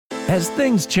As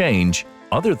things change,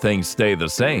 other things stay the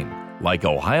same, like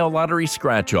Ohio Lottery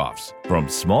scratch-offs, from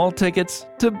small tickets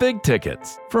to big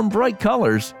tickets, from bright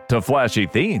colors to flashy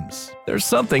themes. There's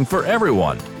something for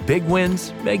everyone. Big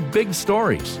wins make big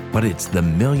stories, but it's the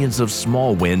millions of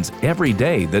small wins every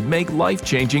day that make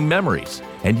life-changing memories.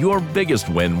 And your biggest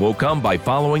win will come by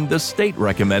following the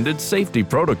state-recommended safety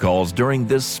protocols during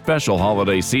this special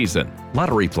holiday season.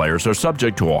 Lottery players are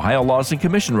subject to Ohio laws and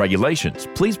commission regulations.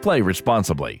 Please play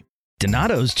responsibly.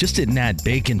 Donato's just didn't add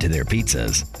bacon to their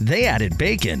pizzas. They added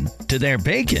bacon to their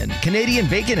bacon. Canadian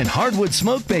bacon and hardwood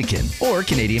smoked bacon. Or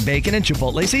Canadian bacon and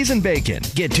Chipotle seasoned bacon.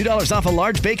 Get $2 off a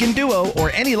large bacon duo or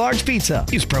any large pizza.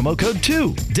 Use promo code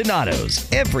 2. Donato's.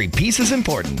 Every piece is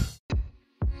important.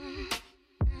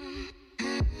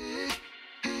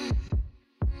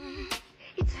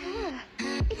 It's her.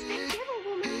 It's that devil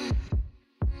woman.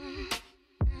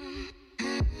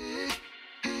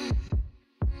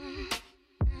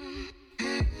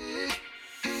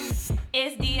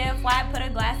 It's DFY, put a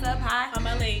glass up high. I'm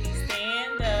a lady,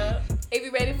 stand up. If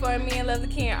you ready for me and love the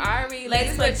Ken Ari,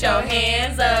 Ladies, put your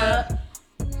hands up.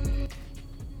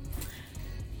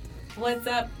 What's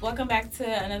up? Welcome back to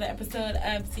another episode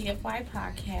of DFY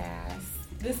Podcast.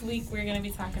 This week we're going to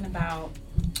be talking about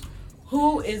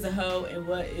who is a hoe and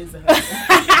what is a hoe.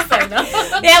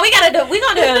 Yeah, we're gonna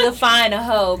define a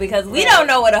hoe because we don't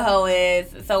know what a hoe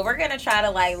is. So we're gonna try to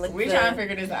We're trying to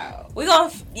figure this out. We're gonna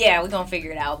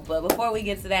figure it out. But before we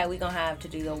get to that, we're gonna have to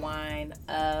do the wine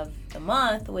of the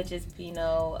month, which is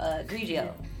Pinot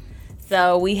Grigio.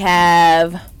 So we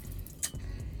have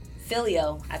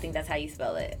Filio. I think that's how you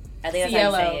spell it. I think that's how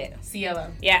you say it. Cielo.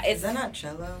 Yeah, Is that not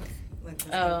cello? Like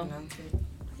that's how you pronounce it?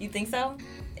 You think so?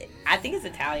 I think it's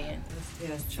Italian.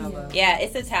 Yeah, it's cello. Yeah,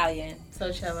 it's Italian.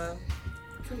 So cello.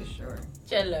 Pretty sure.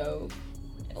 Cello.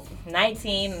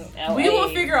 1908. We will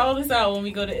figure all this out when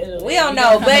we go to Italy. We don't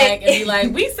know, come but back and be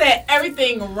like, we said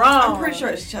everything wrong. I'm pretty sure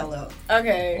it's cello.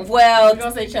 Okay. Well, we're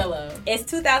gonna say cello. It's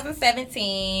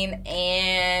 2017,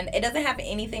 and it doesn't have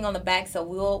anything on the back. So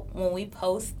when we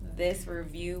post this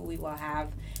review, we will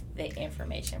have the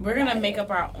information. We're gonna make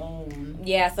up our own.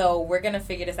 Yeah, so we're gonna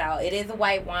figure this out. It is a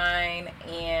white wine,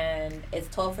 and it's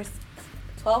 12%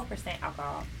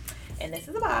 alcohol, and this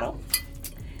is a bottle.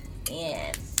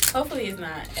 And hopefully it's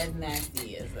not as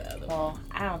nasty as the other one. Well,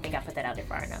 I don't think I put that out there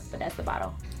far enough, but that's the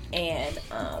bottle. And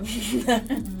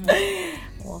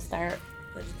we'll start.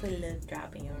 Let's put a little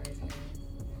drop in yours.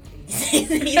 You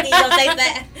think you'll taste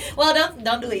that? Well,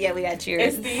 don't do it yet. We got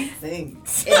cheers. It's these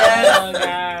things. Oh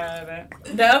god,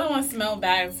 the other one smelled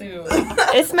bad too.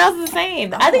 It smells the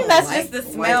same. I think that's just the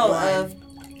smell of.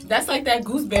 That's like that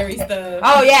gooseberry stuff.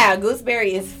 Oh yeah,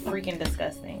 gooseberry is freaking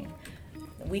disgusting.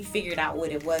 We figured out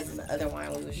what it was in the other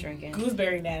wine we was drinking.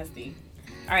 Gooseberry nasty.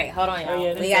 All right, hold on, y'all. Oh,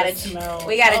 yeah,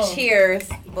 we gotta cheers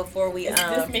before we. It's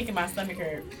just making my stomach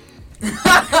hurt.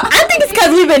 I think it's because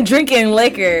we've been drinking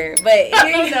liquor, but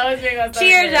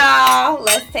cheers, y'all.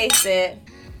 Let's taste it.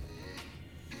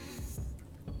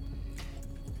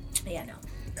 Yeah, no.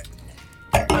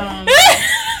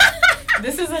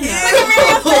 This is a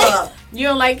no. You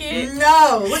don't like it?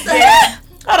 No. What the heck?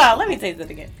 Hold on, let me taste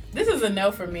it again. This is a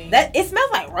no for me. It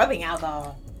smells like rubbing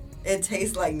alcohol. It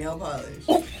tastes like nail polish.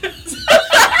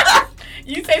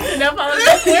 You taste the nail polish?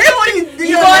 You go in the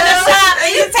shop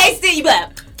and you taste it, you be like,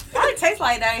 probably tastes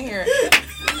like that in here.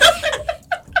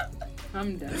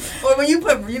 I'm done. Or when you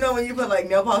put like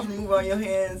nail polish remover on your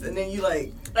hands and then you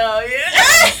like, oh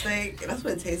yeah, steak. That's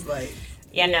what it tastes like.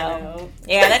 Yeah, no.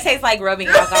 Yeah, that tastes like rubbing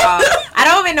alcohol. I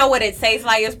don't even know what it tastes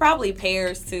like. It's probably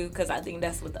pears too, because I think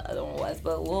that's what the other one was.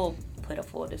 But we'll put a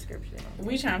full description.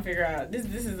 We trying to figure out. This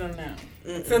is a no.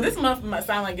 So this month might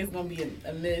sound like it's gonna be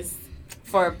a miss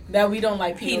for that we don't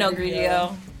like Pinot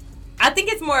Grigio. I think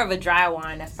it's more of a dry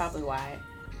wine. That's probably why.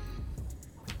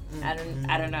 I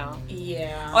don't know.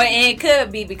 Yeah. Or and it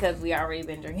could be because we already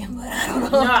been drinking, but I don't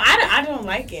know. No, I don't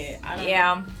like it.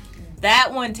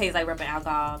 That one tastes like rubbing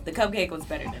alcohol. The cupcake was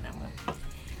better than that one.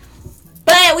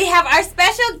 But we have our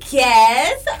special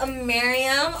guest,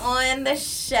 Miriam, on the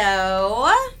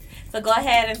show. So go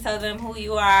ahead and tell them who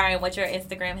you are and what's your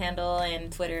Instagram handle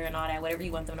and Twitter and all that, whatever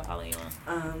you want them to follow you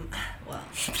on.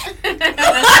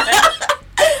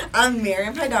 I'm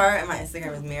Miriam Haidar, and my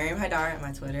Instagram is Miriam Haidar, and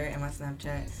my Twitter and my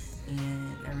Snapchat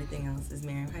and everything else is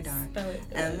Miriam Haidar.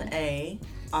 MARIAM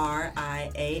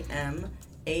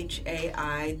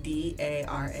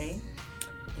HAIDARA.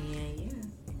 And yeah,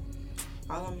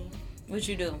 follow me. What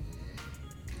you do?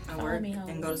 I work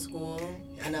and go to school.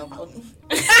 I know, follow me.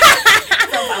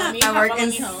 Follow me. I work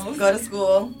and go to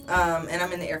school, and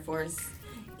I'm in the Air Force.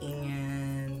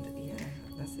 And yeah,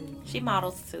 that's it. She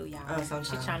models too, y'all. Oh, sometimes.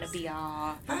 She's trying to be all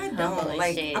I humble don't and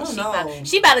like. shit. I don't she know.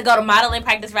 She about to go to modeling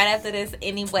practice right after this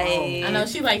anyway. Oh, I know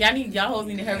she like y'all hoes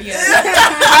need to hurry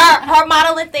up. her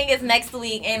modeling thing is next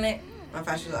week, ain't it? My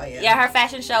fashion show, yeah. Yeah, her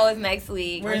fashion show is next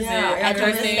week. Where's it? At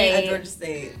Georgia State. At Georgia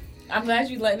State. I'm glad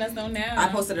you letting us know now. I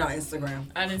posted it on Instagram.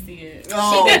 I didn't see it.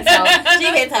 Oh. She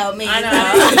can tell me. I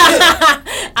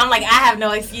know. I'm like, I have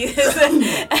no excuse.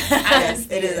 Yes,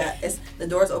 it is. It's the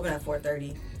doors open at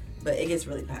 4:30, but it gets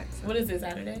really packed. What is it,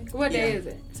 Saturday? What day is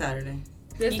it? Saturday.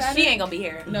 This She Saturday? ain't gonna be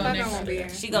here. No, Fuck, next I won't be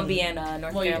Saturday. here. She gonna be in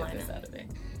North Well, yeah, Carolina. this Saturday.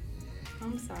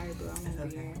 I'm sorry, bro. I won't be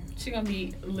okay. here. She gonna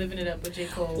be living it up with J.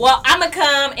 Cole. Well, I'm gonna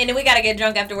come, and then we gotta get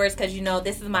drunk afterwards because you know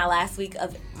this is my last week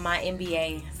of my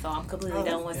MBA, so I'm completely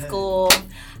done with good. school.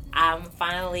 I'm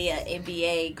finally an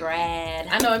MBA grad.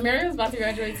 I know, and Miriam's about to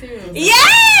graduate too.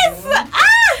 Yes! Ah!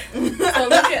 So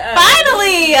look at us.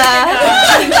 Finally!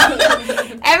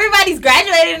 Everybody's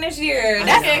graduating this year.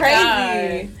 That's Thank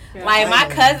crazy. God. Like my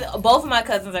Finally. cousin, both of my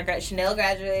cousins are Chanel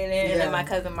graduated, and Yeah. then my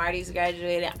cousin Marty's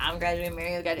graduated. I'm graduating.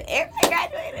 Miriam's graduated. Everybody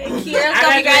graduated. Kira's I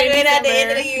gonna be graduated graduating at the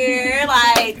end of the December. year.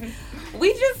 Like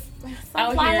we just some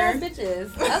Out fly here. ass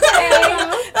bitches. Okay.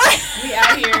 We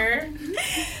out here.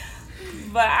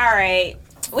 But all right,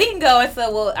 we can go into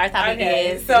what our topic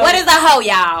Okay, is. so- What is a hoe,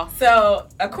 y'all? So,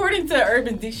 according to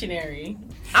Urban Dictionary,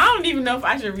 I don't even know if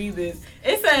I should read this.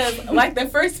 It says, like the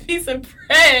first piece of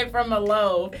bread from a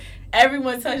loaf,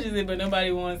 everyone touches it, but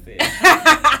nobody wants it.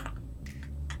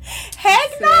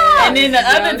 Heck no. And then the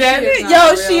other Yo, she is day, not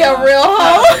Yo, she a real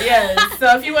hoe. yes.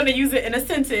 So if you want to use it in a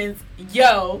sentence,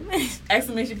 yo,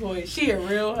 exclamation point, she a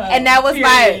real hoe. And that was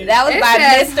period. It by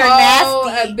says Mr. hoe,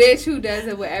 Nasty. a bitch who does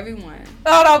it with everyone.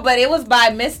 Oh no, but it was by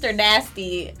Mr.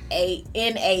 Nasty 8.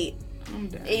 I'm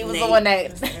done. He was Nate. the one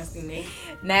that Nasty Nate.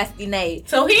 Nasty Nate.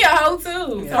 So he a hoe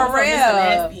too. Yeah. For For real.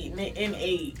 Nasty in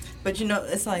 8. But you know,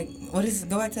 it's like, what is?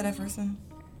 Go back to that first one.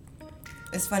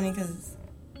 It's funny because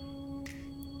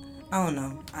I don't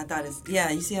know. I thought it's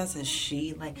You see how it says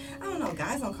she? Like I don't know.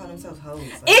 Guys don't call themselves hoes.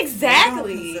 Like,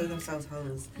 Exactly. They don't consider themselves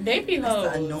hoes. They be That's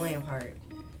hoes. the annoying part.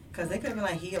 Cause they could be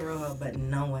like he a real hoe, but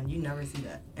no one. You never see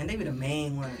that, and they be the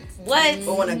main ones. What?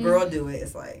 But when a girl do it,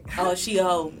 it's like, Oh, she a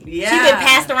hoe. yeah, She been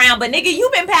passed around, but nigga, you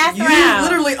been passed You around.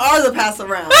 literally are the pass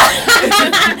around.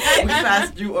 We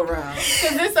passed you around.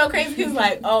 Cause it's so crazy. Cause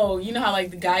like, oh, you know how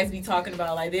like the guys be talking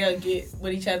about like they'll get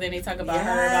with each other and they talk about her,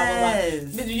 blah blah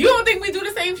Yes. blah. You don't think we do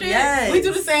the same shit? Yes. We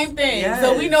do the same thing. Yes.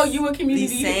 So we know you a The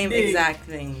community. same dick. exact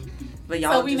thing, but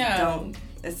y'all So we just know. don't.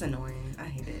 It's annoying. I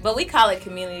hate it. But we call it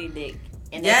community dick.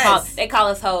 And Yes. they call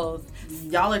us hoes.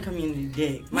 Y'all are community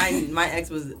dick. My ex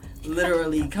was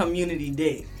literally community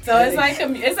dick. So it's like That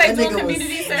doing nigga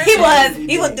community was- service.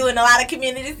 He was doing a lot of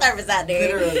community service out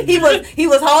there. Literally. He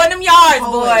was holding them yards,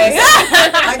 Holding. boy.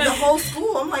 like the whole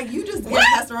school. I'm like, you just get What?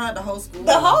 passed around at the whole school.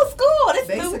 The whole school. This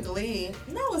new. Basically,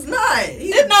 no, it's not.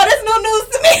 This new news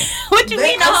to me. What you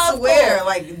mean the I whole swear, school?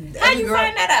 like How every you girl.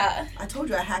 find that I told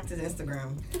you I hacked his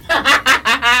Instagram.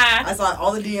 I saw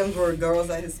all the DMs were girls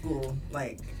at his school.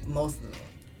 Like most of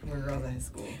them were girls at his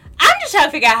school. I'm just trying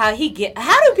to figure out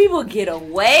how do people get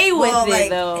away with Well, it like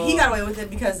though? he got away with it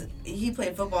because he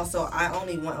played football. So I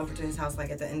only went over to his house like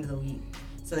at the end of the week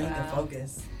so that he could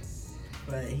focus.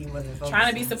 But he wasn't focused.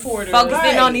 Trying to be supportive. Focusing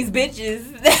Right. on these bitches.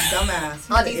 Dumbass.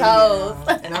 He's On an these idiot hoes.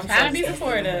 now. And I'm Trying to be disgusted with him.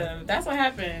 supportive. That's what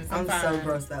happens. I'm so sometimes.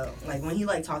 grossed out. Like when he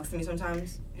like talks to me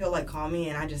sometimes, he'll like call me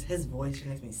and his voice just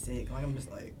makes me sick. Like I'm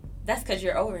just like, That's because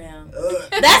you're over him. ugh.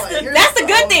 That's Like, the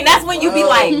good so thing. That's when you be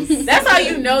like, gross. That's how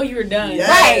you know you're done. Yeah.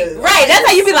 right. That's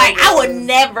how you be like, I would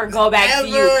never go back to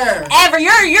you. Ever. Ever.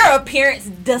 Your appearance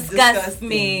disgusts Disgusting.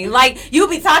 me. Like you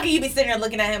be talking, you be sitting there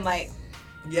looking at him like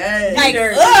Yes.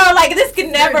 Dirty. like this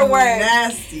can never You're work.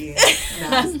 Nasty.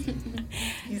 Nasty.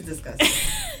 He's disgusting.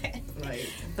 Like,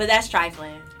 But that's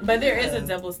trifling. But there is a Yeah.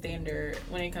 double standard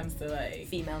when it comes to like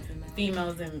Females in that.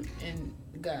 females and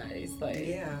guys. Like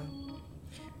yeah.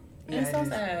 it's it so is.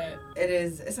 sad. It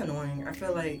is. It's annoying. I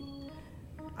feel like,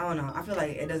 I don't know. I feel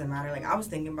like it doesn't matter. Like I was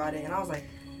thinking about it and I was like,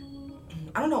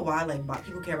 I don't know why like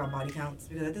people care about body counts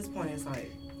because at this point it's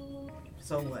like,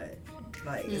 so what?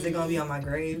 Like, is it gonna be on my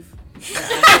grave?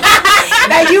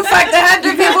 Now you fucked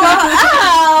 100 people.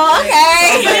 Oh,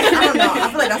 okay. Like, I don't know. I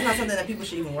feel like that's not something that people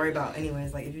should even worry about.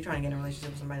 Anyways, like if you're trying to get in a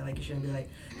relationship with somebody, like you shouldn't be like,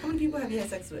 how many people have you had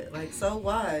sex with? Like, so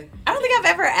why? I don't think I've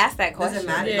ever asked that question. Doesn't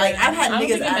matter. Yeah. Like I've had I don't niggas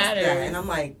think it ask that, matters. and I'm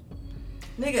like,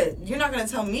 nigga, you're not gonna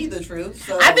tell me the truth.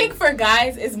 So I think for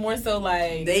guys, it's more so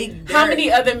like how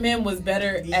many other men was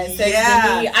better at sex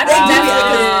than me. I They think do that's it.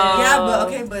 what it is. Yeah, but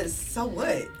okay, but so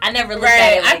what? I never looked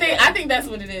at it. Right. Like I think that's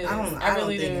what it is. I I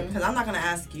really don't think do. because I'm not gonna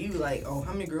ask you like, oh,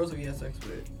 how many girls have you had sex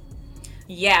with?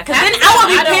 Yeah, because then I would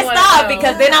be pissed off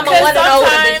because then I'm going to want to know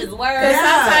what the bitch's word. Because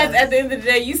sometimes at the end of the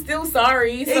day, you still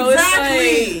sorry. So exactly.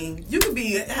 it's like, you could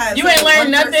be. You ain't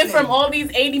learned nothing from all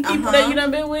these 80 people that you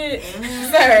done been with.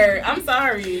 Sir, I'm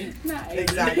sorry.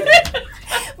 Exactly.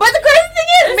 But the crazy thing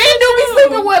is, men do be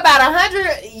sleeping with about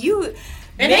 100.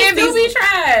 And they still be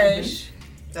trash.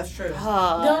 That's true.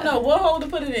 Don't know what hole to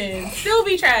put it in. Still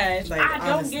be trash. Like, I don't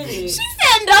honestly. get it. She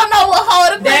said don't know what hole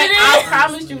to put it in. I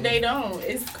promise you they don't.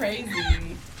 It's crazy.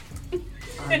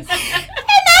 And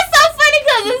that's so funny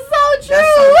because it's so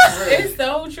true. That's so true. It's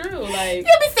so true. Like,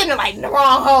 You be sitting like in the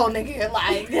wrong hole, nigga.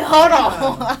 Like, hold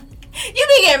on. You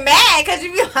be getting mad because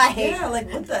you be like, Yeah,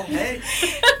 like what the heck?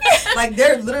 Like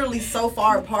they're literally so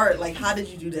far apart. Like how did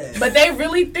you do that? but they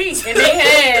really think in their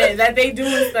head that they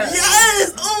doing stuff.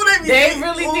 yes. Oh, They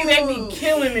really think they be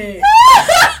killing it.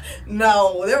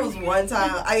 No, there was one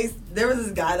time there was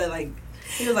this guy that like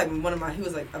he was like he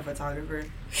was like a photographer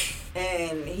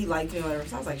and he liked me or whatever.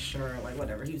 So I was like sure, like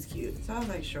whatever. He was cute. So I was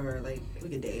like sure, like we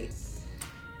could date.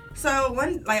 So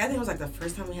when I think it was like the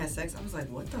first time we had sex, I was like,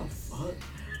 what the fuck?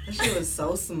 That shit was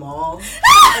so small.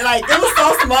 And, like it was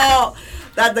so small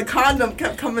that the condom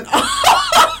kept coming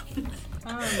off.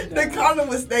 The condom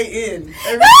would stay in.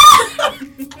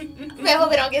 man,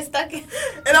 hope it don't get stuck in.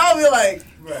 And I would be like,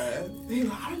 bruh. He was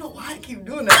like, I don't know why I keep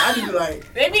doing that. I'd be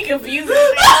like, They be confused. Like,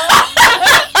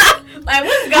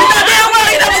 what's going on?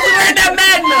 that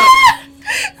Magnum.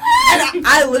 And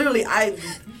I literally,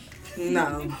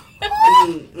 no.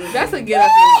 That's a get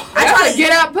up. I try to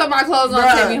get up, put my clothes on,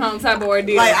 Bruh. take me home type of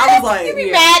ordeal. Like, I was like, You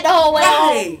be mad the whole way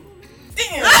home.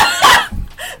 hey.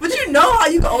 But you know how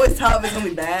you can always tell if it's gonna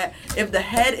be bad? If the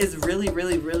head is really,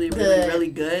 really, really, really, really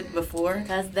good before.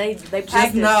 Because they practice.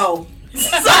 Just know.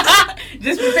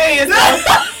 Just prepare yourself.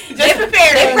 Just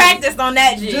prepare. They practiced on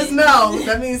that G. Just know.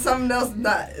 That means something else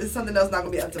not gonna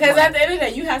be up to Because par. at the end of the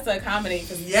day, you have to accommodate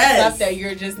for Yes. stuff that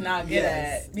you're just not good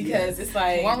Yes. at. Because it's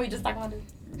like, Weren't we just talking about this?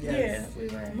 Yes. yeah, we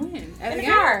were. When? At In the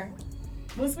the car.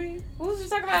 Was we? What was you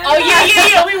talking about? Oh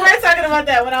yeah. We were talking about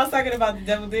that when I was talking about the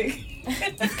double dick. We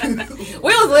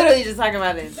was literally just talking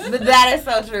about this. But that is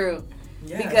so true.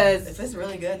 Yeah. Because- if it's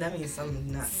really good, that means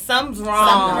something's not. Something's Something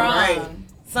wrong. right.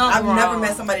 Something's I've wrong. never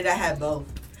met somebody that had both.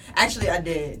 Actually, I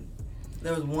did.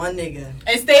 There was one nigga,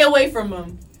 And stay away from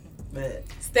them. but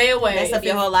Stay away. Mess up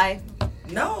your whole life.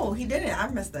 no, he didn't. I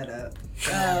messed that up.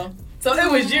 So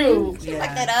it was you. She Yeah.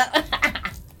 fucked that up.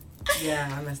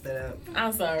 Yeah, I messed that up.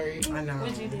 I'm sorry. I know.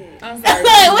 What you did? I'm sorry.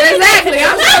 Exactly.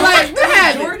 I'm just like, what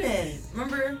happened? Jordan,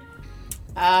 remember?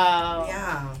 Oh.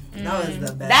 Yeah, that was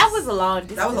the best. That was a long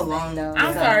distance. That was a long- thing, though.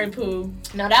 I'm Yeah. sorry, Pooh.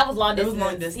 No, that was long It was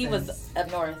distance. long He was distance.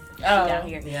 up north. she Oh. down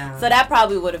here. Yeah. So that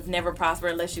probably would have never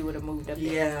prospered unless you would have moved up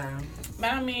there. Yeah.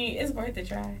 But I mean, it's worth a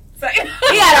try. So, He got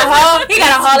a whole ass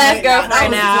That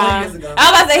girlfriend was now. 2 years ago.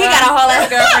 I was about to say he got a whole ass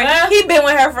girlfriend. He been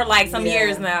with her for like some Yeah.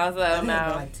 years now. I So think it's been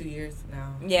no. like 2 years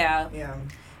now. Yeah. Yeah,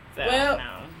 So, Well- no.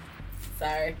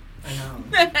 Sorry. I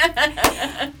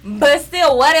know. But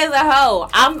still, what is a hoe?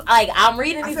 I'm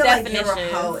reading I these feel like definitions. you're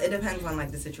a hoe. It depends on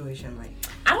like the situation. Like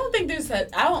I don't think there's such.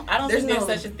 I don't There's think no-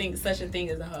 there's such a thing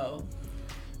as a hoe.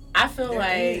 I feel there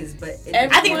like is, but it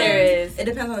I think there is. It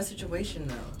depends on the situation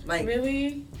though. Like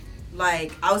really.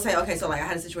 like I would say, okay, so like I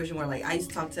had a situation where like I used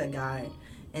to talk to a guy,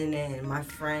 and then my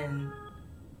friend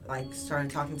like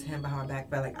started talking to him behind my back,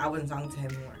 but like I wasn't talking to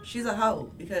him anymore. She's a hoe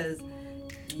because.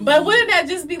 But wouldn't that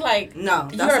just be like No,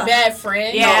 that's you're a bad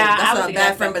friend? Yeah, No, I that's was a thinking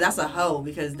bad that friend, too. but that's a hoe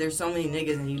because there's so many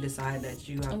niggas and you decide that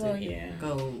you have Well, to yeah.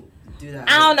 go do that.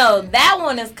 I don't know. That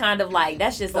one is kind of like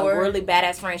that's just Or- a really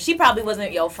badass friend. She probably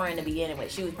wasn't your friend to begin with.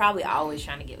 She was probably always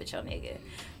trying to get with your nigga.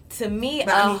 To me,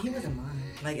 But I mean, he wasn't mine.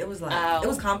 Like it was like Oh. it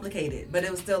was complicated, but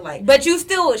it was still like. but you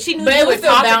still, she knew But you it were was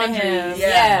still talking to him. boundaries.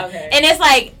 Yeah. Okay. And it's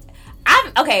like,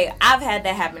 I've had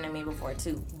that happen to me before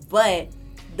too. But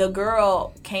the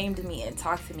girl came to me and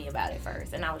talked to me about it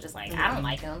first, and I was just like, I don't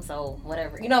like him, so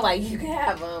whatever. You know, like you can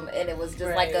have him, and it was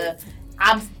just like Right.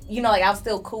 I'm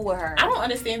still cool with her. I don't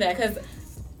understand that because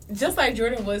just like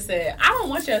Jordan Wood said, I don't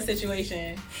want your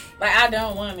situation. Like I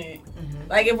don't want it. Mhm.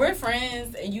 Like if we're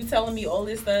friends and you telling me all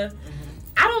this stuff,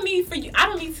 I don't need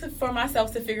for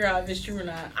myself to figure out if it's true or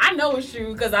not. I know it's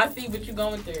true because I see what you're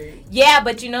going through. Yeah,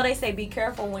 but you know they say be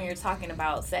careful when you're talking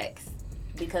about sex.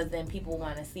 Because then people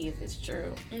want to see if it's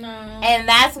true. No. And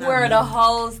that's where the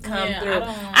hoes come Yeah, I through.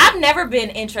 don't- I've never been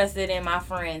interested in my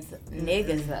friends'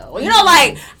 niggas though. You know,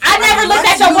 like I Like, never looked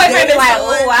unless at your you boyfriend and be dated like,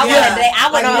 someone- oh, I yeah. want to date. I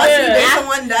Like want unless you date to.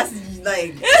 someone that's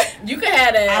like You could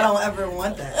have that. I don't ever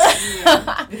want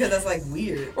that because that's like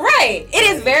weird. Right. It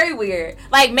is very weird.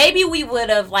 Like maybe we would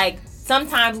have like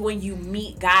sometimes when you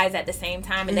meet guys at the same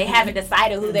time and they haven't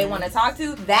decided who they want to talk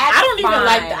to, that's I don't even fine.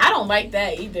 like that. I don't like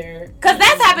that either. Cause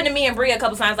that's happened to me and Bria a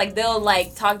couple times. Like they'll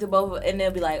like talk to both, and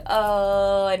they'll be like,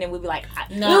 "Oh," and then we'll be like,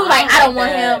 No, I don't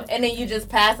want that. him," and then you just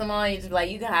pass him on. You just be like,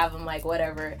 "You can have him," like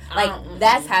whatever. Like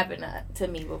that's happened to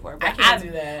me before. But I can't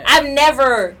do that. I've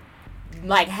never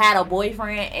like had a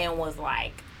boyfriend and was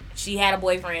like, she had a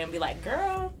boyfriend and be like,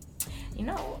 "Girl, you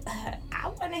know, I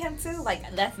wanted him too."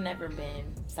 Like that's never been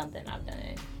something I've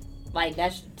done. Like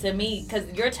that's to me, because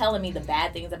you're telling me the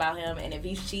bad things about him, and if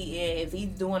he's cheating, if he's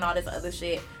doing all this other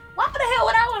shit, why the hell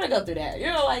would I want to go through that? You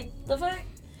know, like the fuck.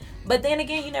 But then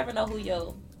again, you never know who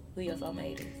your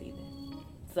soulmate is either.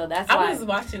 So that's why I was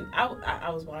watching. I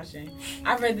was watching.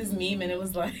 I read this meme and it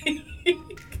was like,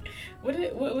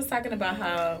 what was talking about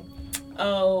how,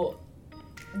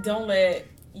 don't let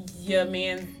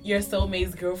your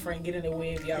soulmate's girlfriend get in the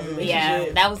way of y'all relationship. Yeah,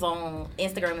 that was on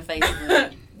Instagram and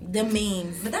Facebook. The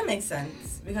memes. But that makes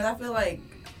sense because I feel like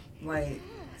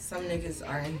some niggas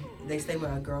they stay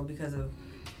with a girl because of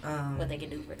what they can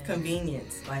do for them.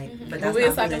 Convenience, like. But Well, that's we not was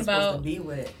who talking they're about supposed to be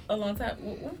with. a long time.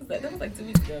 What was that? That was like 2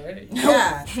 weeks ago, right?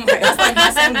 Yeah,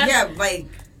 that's yeah. Like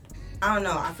I don't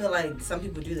know. I feel like some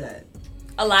people do that,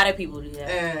 A lot of people do that.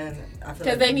 and I feel Because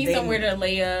like they need somewhere to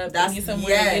lay up. They need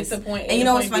somewhere to get to point A. And you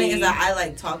know what's point funny B. is that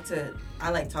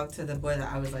I talked to the boy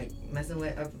that I was like messing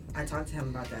with. I talked to him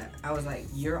about that. I was like,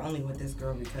 you're only with this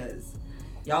girl because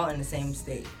y'all in the same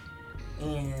state,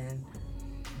 and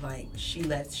like she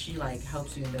like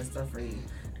helps you and does stuff for you.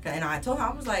 And I told him,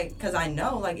 I was like, because I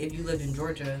know like if you lived in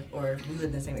Georgia or if we lived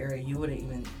in the same area, you wouldn't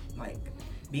even like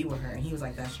be with her. And he was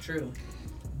like, that's true,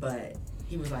 but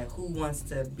he was like, who wants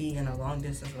to be in a long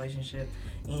distance relationship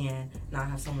and not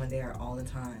have someone there all the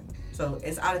time? So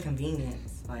it's out of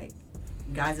convenience, like.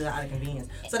 Guys are out of convenience.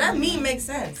 So that meme makes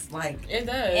sense. Like It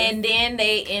does. And then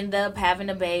they end up having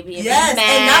a baby. And yes, be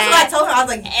mad, and that's what I told her. I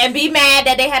was like, and be mad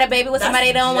that they had a baby with That's somebody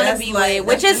they don't want to just be like- with,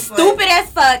 which that's is just stupid as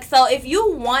fuck. So if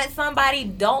you want somebody,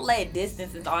 don't let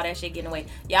distance and all that shit get in the way.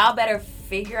 Y'all better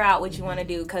figure out what you want to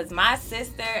do. Because my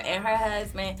sister and her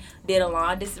husband did a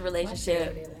long distance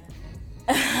relationship.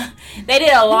 They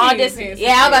did a long distance.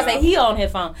 Yeah, I was about to say he on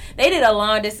his phone. They did a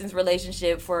long distance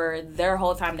relationship for their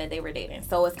whole time that they were dating.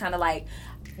 So it's kind of like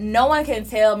no one can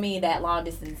tell me that long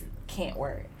distance can't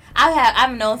work.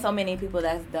 I've known so many people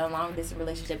that's done long distance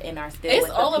relationship and are still. It's with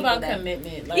the all people about that,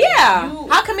 commitment. Like, yeah. you-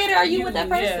 How committed are you with that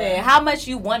person? yeah. How much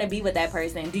you want to be with that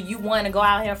person? Do you want to go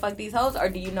out here and fuck these hoes, or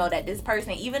do you know that this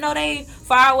person, even though they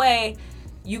far away,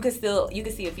 you could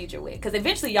see a future with? Because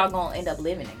eventually y'all gonna end up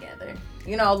living together.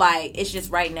 You know, like it's just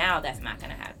right now that's not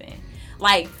gonna happen.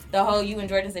 Like the whole you and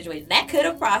Jordan situation, that could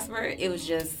have prospered. It was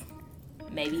just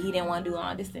maybe he didn't want to do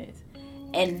long distance.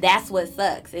 And that's what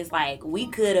sucks. It's like we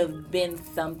could have been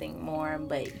something more,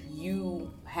 but you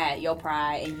had your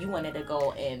pride and you wanted to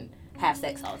go and have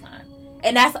sex all the time.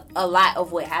 And that's a lot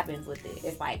of what happens with it.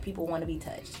 It's like people want to be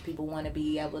touched. People want to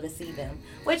be able to see them,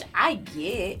 which I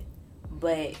get,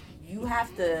 but you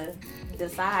have to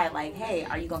decide like, hey,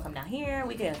 are you going to come down here?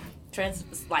 We can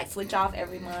switch off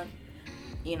every month.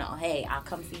 You know, hey, I'll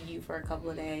come see you for a couple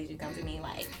of days. You come to me.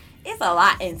 Like, it's a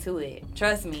lot into it.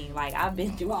 Trust me. Like, I've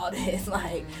been through all this.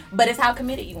 Like, but it's how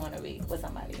committed you want to be with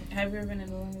somebody. Have you ever been in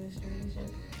a long distance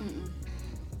relationship?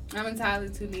 I'm entirely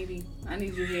too needy. I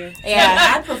need you here.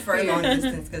 Yeah. I prefer long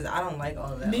distance because I don't like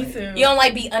all of that. Me like, too. You don't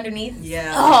like be underneath?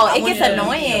 Yeah. Oh, I it want gets to be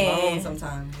annoying. alone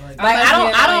sometimes. Like, Like, I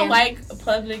don't annoying. like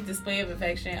public display of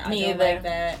affection. I Me don't either. like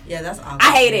that. yeah, that's awkward.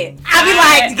 I hate it. I be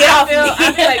like, get off me.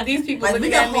 I feel like these people Like we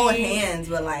looking can at hold me. hands,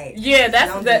 but like Yeah,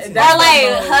 that's don't the do too that's Or much. like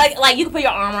the most- hug, like you can put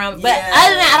your arm around. But Yeah. other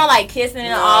than that, I don't like kissing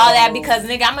and No. all that because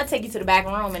nigga, I'm gonna take you to the back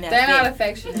room and They're that's not it.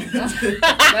 affectionate. That's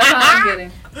all I'm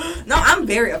getting. No, I'm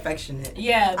very affectionate.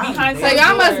 Yeah, I'm behind So very- closed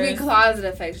y'all must be doors. closet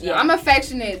affectionate. Yeah. I'm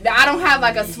affectionate. I don't have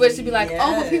like a switch to be like,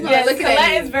 oh, but people Yes, are looking Colette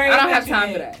at is me. very I don't have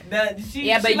time for affectionate. that.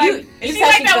 Yeah, but she you like, said she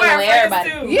like you that feel with it her with friends everybody.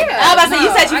 too. Yeah. I was about to say, you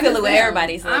said you I feel it just with am.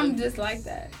 everybody, so. I'm just like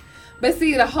that. But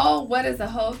see, what is the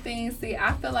whole thing? See,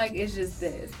 I feel like it's just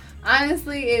this.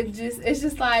 Honestly, it's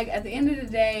just like at the end of the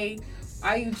day,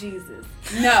 are you Jesus?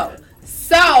 No.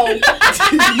 So you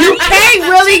can't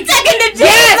really.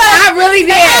 Yes, I really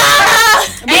did.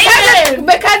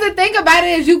 Because the thing about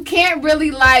it is, you can't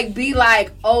really like be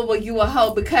like, oh, well, you a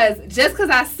hoe, because just because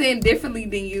I sin differently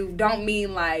than you, don't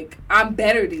mean like I'm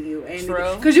better than you. And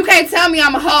True. Because you can't tell me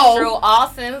I'm a hoe. True, all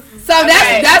sins. So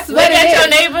that's Look what it at is. your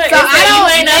neighbor So and say you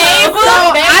ain't a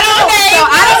hoe.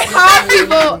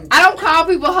 I don't call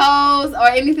people hoes or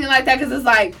anything like that, because it's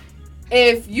like,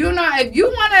 if you want to,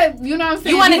 you know what I'm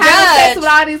saying, You wanna have sex judge. with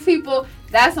all these people,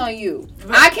 that's on you.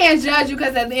 I can't judge you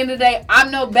because at the end of the day, I'm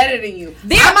no better than you.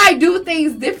 I might do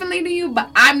things differently than you, but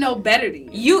I'm no better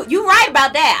than you. You right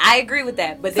about that. I agree with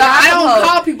that. But So I don't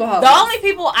call people hoes. The only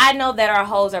people I know that are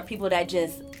hoes are people that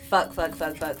just fuck. I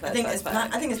think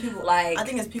it's people. Like, I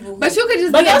think it's people. But you could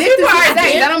just But be those addicted people to are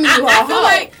sex. That don't mean you a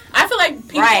hoe. I feel like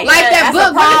people Right. Like that that's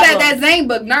a book, what is that? problem. That Zane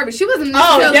book, Nervous. She wasn't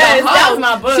Oh, necessarily yes, a hoe. that was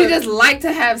my book. She just liked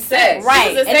to have sex.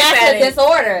 right, was a and sex that's addict. a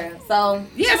disorder. So,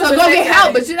 Yeah, She so was a go sex get help.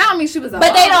 addict. But you don't mean she was a but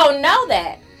hoe. they don't know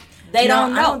that. They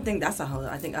don't know. I don't think that's a hoe.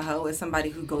 I think a hoe is somebody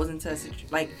who goes into a situation.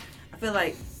 Like, I feel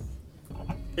like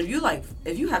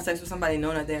if you have sex with somebody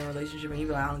knowing that they're in a relationship and you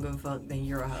be like, I don't give a fuck, then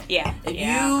you're a hoe. Yeah, If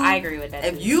yeah, you- I agree with that.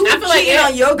 If too. you I feel like cheating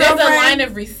on your there's girlfriend, a line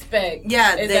of respect.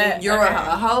 yeah, Is then that- you're okay. a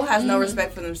hoe. A hoe has no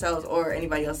respect for themselves or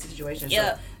anybody else's situation.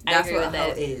 Yep, So I that's agree what a with hoe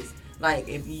that. is. Like,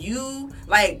 if you,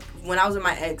 like, when I was with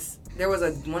my ex, there was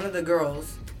one of the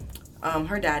girls,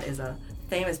 her dad is a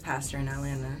famous pastor in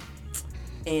Atlanta.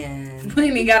 And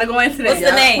We ain't gotta go into that. What's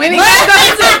the name? We ain't gotta go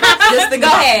into that. just think Go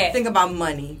about, ahead. think about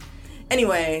money.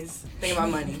 Anyways, think about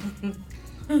money.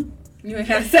 You ain't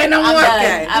gotta say no I'm more. done.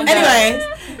 Okay. I'm done.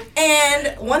 Anyways,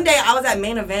 and one day I was at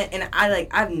Main Event, and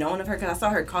I've known of her because I saw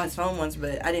her call his phone once,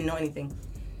 but I didn't know anything.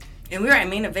 And we were at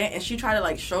Main Event, and she tried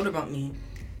to shoulder bump me,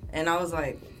 and I was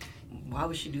like, why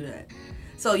would she do that?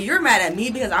 So you're mad at me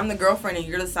because I'm the girlfriend and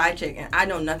you're the side chick, and I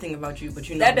know nothing about you, but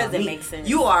you know That about doesn't me. make sense.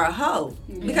 You are a hoe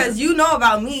because you know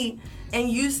about me, and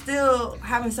you still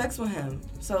having sex with him.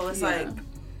 So it's like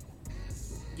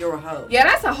you're a hoe. Yeah,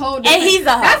 that's a whole different, he's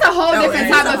a hoe. That's a whole No, different and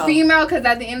he's type a of hoe. female because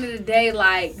at the end of the day,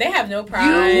 like, They have no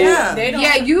pride. Yeah. They don't.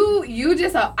 yeah, you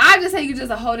just I just say you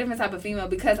just a whole different type of female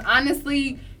because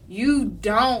honestly, you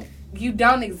don't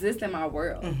exist in my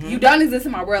world. Mm-hmm. You don't exist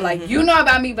in my world. Like, you know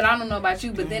about me, but I don't know about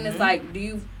you. But then it's like,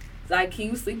 can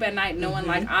you sleep at night knowing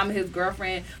like I'm his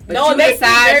girlfriend, but No, you they the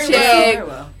side sleep very chick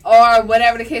well. or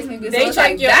whatever the case may be? So They it's check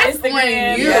like, your that's Instagram,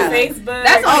 on you. your Yeah. Facebook.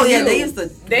 That's on Oh yeah, you. they used to.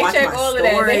 They watch check my all of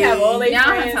that. They have all their Yeah, I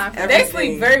don't have friends. time for They everything.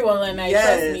 sleep very well at night. Trust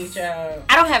Yes. me, child.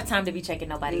 I don't have time to be checking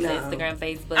nobody's No. Instagram,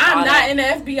 Facebook. I'm all not that. in the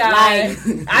FBI.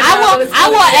 Like, I I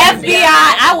want FBI.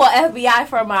 I want FBI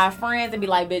for my friends and be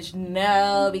like, bitch,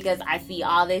 no, because I see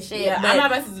all this shit. Yeah, but I'm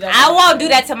not about to do that. I won't do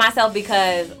that to myself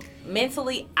because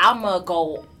mentally, I'ma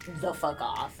go the fuck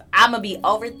off. I'ma be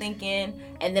overthinking,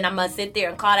 and then I'ma sit there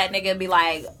and call that nigga and be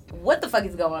like, what the fuck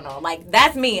is going on? Like,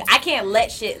 that's me. I can't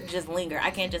let shit just linger.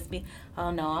 I can't just be, oh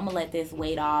no, I'm gonna let this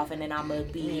weight off, and then I'm gonna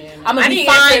be, Yeah. I'm I gonna be need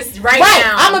fine answers right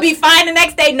now. I'm gonna be fine the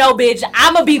next day. No, bitch,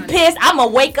 I'm gonna be pissed. I'm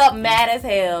gonna wake up mad as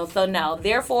hell. So no,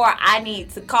 therefore, I need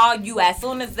to call you as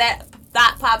soon as that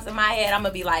thought pops in my head. I'm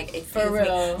gonna be like, excuse For me,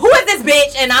 real. who is this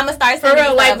bitch? And I'm gonna start For sending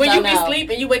real, you like stuff, when so you no. be asleep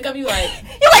and you wake up, you like,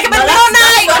 You wake up in the middle of the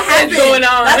night. What happened? going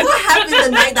on? That's what happened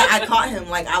the night that I caught him.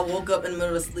 Like, I woke up in the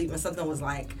middle of sleep and something was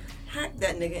like, hack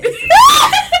that nigga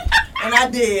Instagram. And I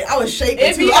did. I was shaking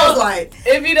If too. you I was don't- like,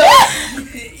 if you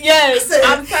don't, yes, Listen,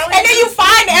 I'm telling And then you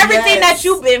find everything Yes. that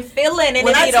you've been feeling, and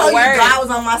when it I need tell a you word. God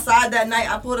was on my side that night,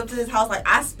 I pulled up to his house. Like,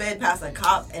 I sped past a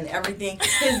cop and everything.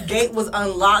 His gate was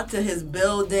unlocked to his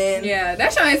building. Yeah,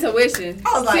 that's your intuition.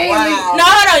 I was like, See, wow.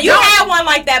 No, you No. had one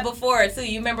like that before too.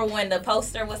 You remember when the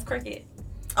poster was crooked?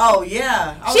 Oh,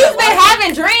 yeah. I was She's like, been wow.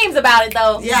 having dreams about it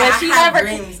though. Yeah, but I she had never,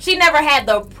 dreams. she never had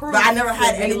the proof. But I never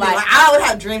had to be anything. like, Like, I would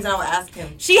have dreams and I would ask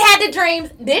him. she had the dreams.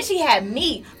 Then she had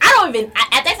me. At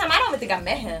that time, I don't even think I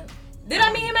met him. Did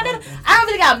I meet him at that time? I don't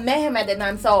think I met him at that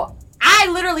time. So I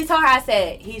literally told her, I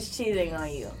said, he's cheating on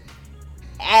you.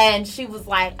 And she was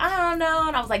like, I don't know.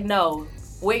 And I was like, no,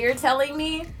 what you're telling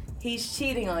me, he's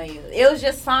cheating on you. It was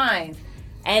just signs.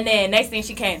 And then next thing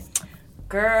she came,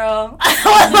 girl. I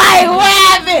was like, what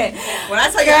happened? When I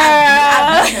tell you,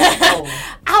 Girl.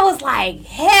 I was like,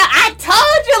 hell, I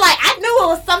told you. Like, I knew it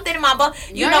was something in my butt.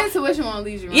 You Your know, intuition won't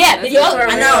lead you wrong. yeah, That's you just I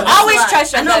for know. real. Always That's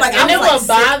trust why- your I know, like, gut. and I it was will sick.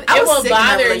 bother. I It was will sick in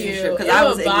that bother relationship you. 'cause It I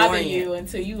will was bother ignoring you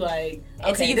until you like.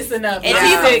 Until Okay, you- this enough. until I'm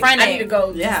you sick. confront I it. need to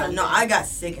go. do Yeah, something. no, I got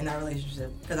sick in that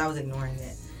relationship because I was ignoring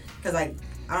it. Because, like,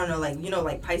 I don't know, like, you know,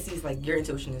 like, Pisces, like, your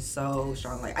intuition is so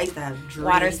strong. Like, I used to have dreams.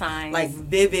 Water signs. Like,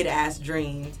 vivid-ass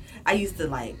dreams. I used to,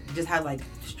 like, just have, like,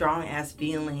 strong-ass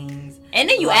feelings. And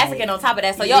then you Like, African on top of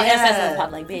that, so your yeah. ancestors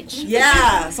probably like, bitch.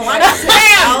 Yeah. So when I got to the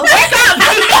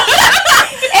house,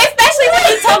 Especially when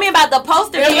you told me about the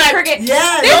poster They're being like, crooked.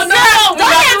 yes. This girl, go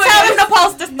ahead and tell it. them the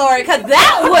poster story, because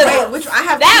that was Wait, which I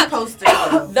have that- two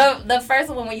posters, though. the first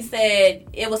one when you said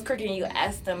it was crooked and you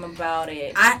asked them about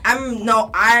it.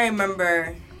 I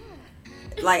remember,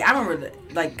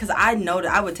 like, because I know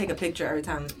that I would take a picture every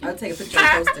time. I would take a picture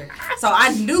of the poster. So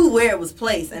I knew where it was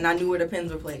placed, and I knew where the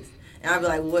pins were placed. And I'd be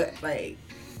like, what, like,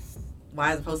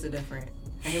 why is the poster different?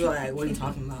 And he'd be like, what are you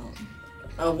talking about?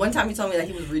 One time he told me that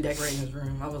he was redecorating his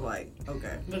room. I was like,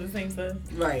 okay. With the same stuff?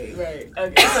 Right. Okay.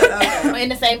 Okay. In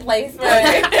the same place.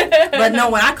 Right. But no,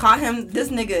 when I caught him, this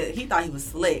nigga, he thought he was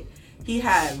slick. He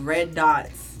had red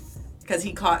dots because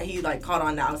he caught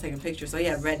on that I was taking pictures. So he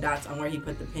had red dots on where he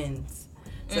put the pins.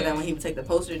 So that when he would take the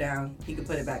poster down, he could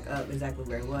put it back up exactly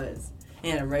where it was. He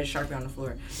had a red Sharpie on the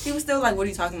floor. He was still like, what are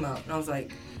you talking about? And I was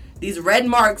like, these red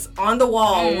marks on the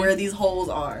wall where these holes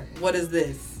are. What is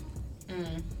this?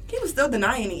 He was still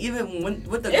denying it, even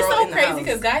with the girl it's so in the crazy house.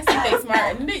 because guys think they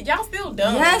smart. And y'all still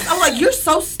dumb. Yes, I'm like, you're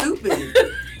so stupid.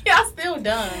 Y'all still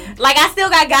dumb. Like, I still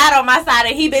got God on my side,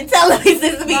 and he been telling me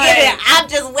since the beginning. Right. I'm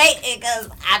just waiting because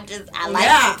I like you too I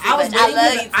much. was I waiting.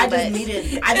 love you too I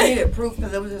much. just needed proof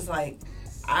because it was just like,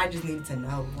 I just needed to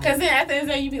know. Because then at the end of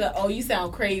the day, you be like, oh, you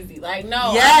sound crazy. Like,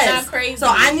 no, yes. I'm not crazy. So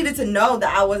I needed to know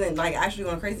that I wasn't like actually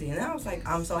going crazy, and then I was like,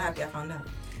 I'm so happy I found out.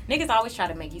 Niggas always try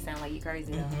to make you sound like you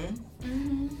crazy, though.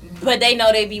 Mm-hmm. But they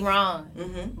know they be wrong.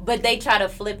 Mm-hmm. But they try to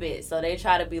flip it. So they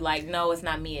try to be like, no, it's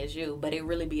not me, it's you. But it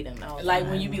really be them. Like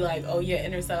when you be like, oh, your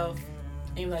inner self.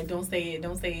 And you're like, don't say it.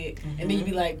 Mm-hmm. And then you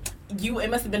be like, it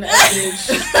must have been an bitch.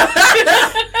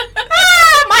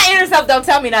 My inner self don't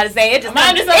tell me not to say it. Just My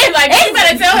inner self is like, you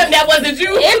better tell him that wasn't you.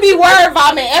 It be word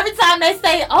vomit. Every time they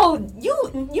say, oh, you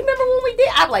remember when we did?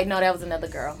 I'm like, no, that was another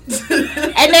girl.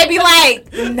 And they be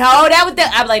like, no, that was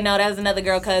I'm like, no, that was another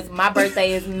girl because my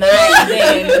birthday is 9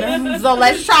 then. So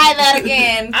let's try that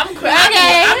again. I'm crying.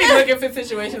 Okay. I be looking for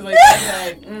situations like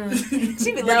that. Like,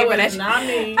 She be that looking for was that shit. not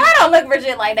me. I don't look for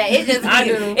shit like that. It just I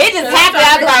do. It just happened.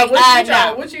 I be like,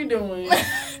 no. What you doing?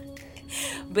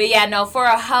 But yeah, no, for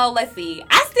a hoe, let's see.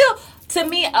 To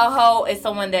me, a hoe is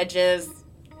someone that just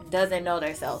doesn't know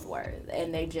their self-worth.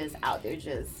 And they just out there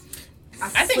just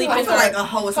I think I feel like a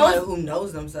hoe is somebody who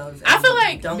knows themselves. I feel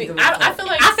like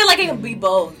I feel like it can be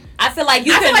both. I feel like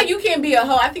you can be a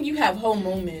hoe. I think you have hoe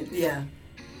moments. Yeah.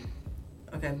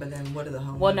 Okay, but then what are the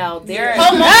hoes? Well, no, there.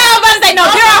 Hoe moments. I was about to say no.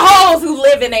 There are hoes who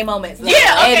live in their moments. Though,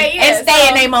 Yeah, okay, and stay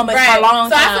in their moments for a long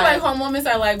so time. I feel like hoe moments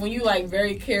are like when you like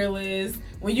very careless,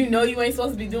 when you know you ain't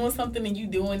supposed to be doing something and you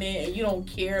doing it, and you don't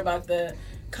care about the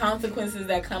consequences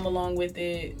that come along with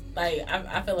it. Like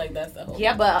I feel like that's the whole.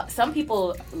 Yeah, but some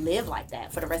people live like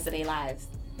that for the rest of their lives.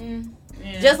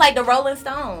 Yeah. Just like the Rolling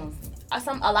Stones.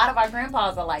 A lot of our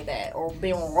grandpas are like that, or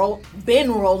been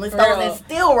Rolling Stones and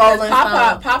still Rolling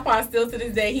Stones. Papa still to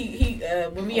this day. He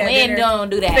when we had Men dinner, don't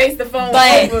do that. face the phone.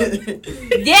 But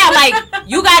over. yeah, like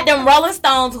you got them Rolling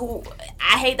Stones who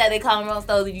I hate that they call them Rolling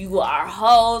Stones. You are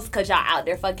hoes because y'all out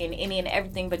there fucking any and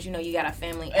everything, but you know you got a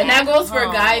family. And that goes for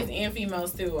home. guys and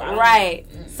females too. Right.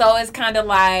 So it's kind of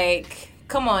like,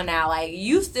 come on now, like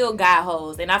you still got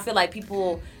hoes, and I feel like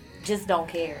people just don't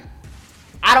care.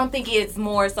 I don't think it's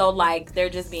more so like they're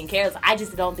just being careless. I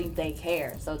just don't think they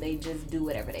care. So they just do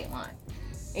whatever they want.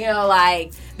 You know,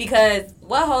 like, because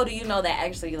what hoe do you know that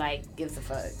actually, like, gives a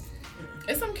fuck?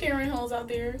 There's some caring hoes out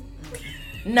there.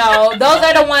 No, those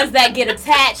are the ones that get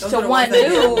attached to one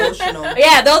dude.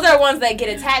 Yeah, those are the ones that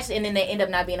get attached and then they end up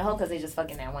not being a hoe because they just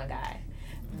fucking that one guy.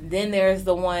 Then there's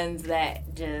the ones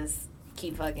that just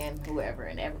keep fucking whoever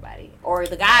and everybody. Or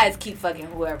the guys keep fucking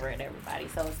whoever and everybody.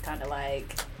 So it's kind of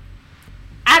like...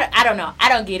 I don't know. I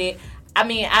don't get it. I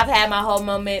mean, I've had my whole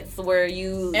moments where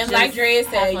you... And like Drea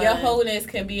said, your wholeness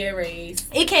can be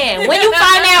erased. It can. When you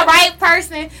find that right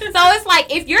person. So it's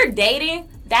like, if you're dating,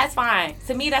 that's fine.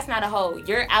 To me, that's not a hoe.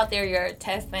 You're out there, you're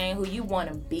testing who you want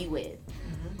to be with.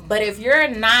 Mm-hmm. But if you're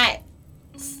not,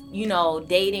 you know,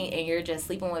 dating and you're just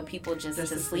sleeping with people just to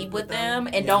sleep with them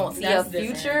and don't see a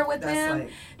future with them...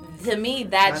 To me,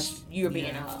 that's you're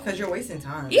being a hoe. Because you're wasting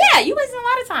time. Yeah, you wasting a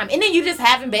lot of time. And then you just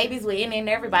having babies with any and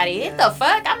everybody. Yeah. What the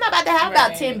fuck? I'm not about to have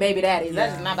about 10 baby daddies.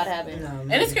 That's just not about to happen. No,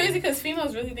 and it's crazy because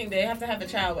females really think they have to have a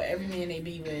child with every man they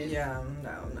be with. Yeah, no,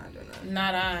 I'm not doing that.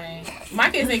 Not I.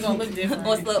 My kids ain't gonna look different.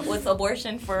 What's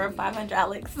abortion for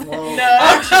 $500? Well,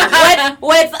 No.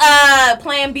 What's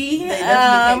Plan B? They definitely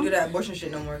can't do that abortion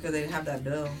shit no more because they didn't have that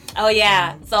bill. Oh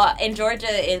yeah. So in Georgia,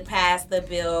 it passed the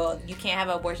bill. You can't have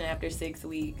an abortion after 6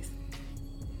 weeks.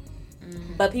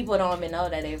 But people don't even know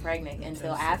that they're pregnant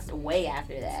until way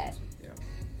after that. Yeah.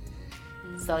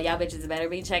 So y'all bitches better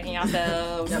be checking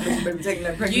yourselves. Y'all bitches better be taking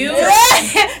that pregnancy.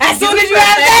 As soon as you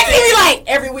have sex, you be like,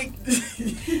 every week.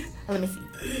 Let me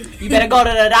see. You better go to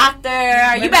the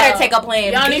doctor. You better take a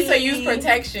plan. Y'all need to use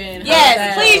protection.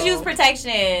 Yes, please use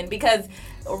protection because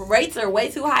rates are way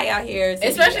too high out here.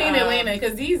 Especially in Atlanta,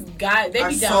 because these guys, they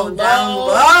be down down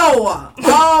low.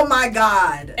 Oh my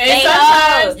God. And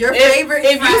sometimes your favorite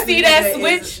if you see that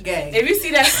switch, gay. If you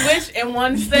see that switch in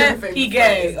one step, he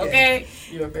gay. Okay?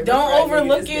 Don't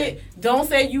overlook it. Don't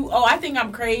say I think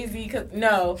I'm crazy. Cause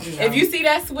no. If you see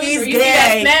that switch He's or you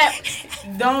gay. see that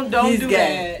snap, don't He's do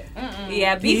gay. that. Mm-mm.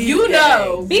 Yeah, You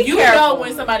know. Be you careful. know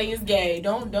when somebody is gay.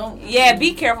 Don't. Yeah,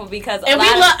 be careful because And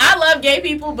I love gay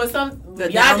people, but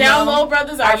The y'all down low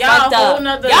brothers are y'all fucked up. whole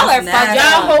nother. Y'all are Nah. fucked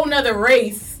Y'all up. whole nother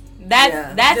race.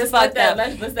 That's Just fucked let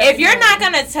up. that If be you're known. not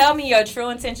gonna tell me your true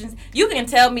intentions, you can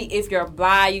tell me if you're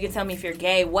bi, you can tell me if you're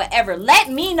gay, whatever. Let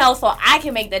me know so I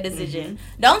can make that decision.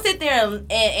 Don't sit there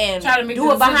and Try to make do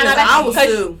the it behind decision. our I back. will 'Cause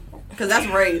sue. Because that's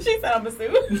rape. She said I'm a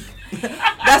sue.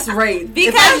 That's rape.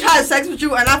 Because- if I try to have sex with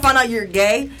you and I find out you're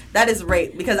gay, that is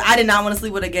rape. Because I did not want to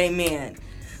sleep with a gay man.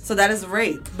 So that is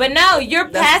rape. But no, you're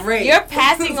That's rape. you're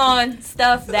passing on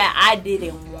stuff that I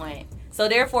didn't want. So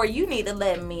therefore, you need to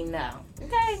let me know,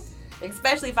 okay?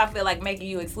 Especially if I feel like making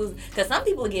you exclusive, because some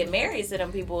people get married to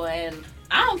them people, and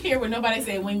I don't care what nobody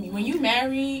say. When you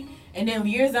marry and then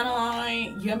years down the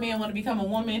line, your man want to become a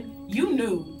woman, you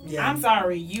knew. Yeah. I'm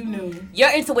sorry, you knew.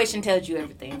 your intuition tells you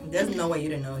everything. There's no way you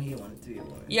didn't know he wanted to be a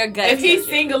woman. Your gut. If he tells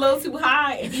you. sing a little too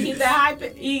high, if he hit that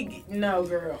high, no,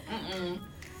 girl.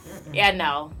 Yeah,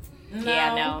 no. No.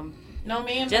 Yeah, no. No,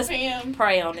 ma'am. Just no, ma'am.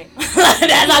 pray on it.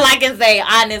 That's all I can say,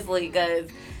 honestly, because.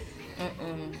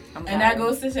 And that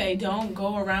goes to say, don't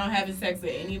go around having sex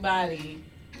with anybody.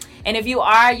 And if you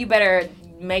are, you better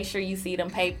make sure you see them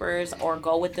papers or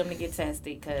go with them to get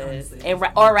tested,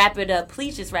 or wrap it up.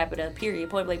 Please just wrap it up. Period.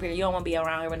 Point blank. Period. You don't want to be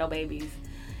around here with no babies,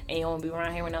 and you don't want to be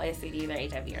around here with no STDs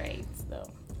or HIV or AIDS. So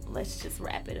let's just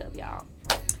wrap it up, y'all.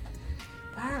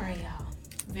 All right, y'all.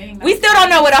 We still don't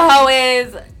know what a hoe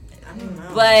is. I don't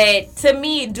know. But to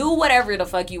me, do whatever the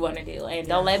fuck you want to do, and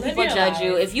don't let Live people your judge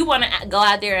you. life. If you want to go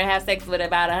out there and have sex with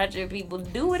about 100 people,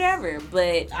 do whatever.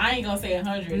 But I ain't gonna say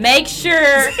 100. make sure.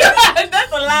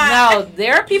 That's a lie. No,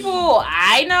 there are people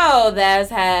I know that's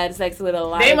had sex with a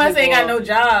lot. They of must people. ain't got no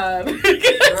job.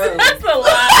 That's a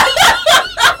lie.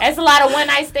 That's a lot of one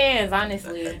night stands,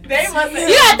 honestly. They must.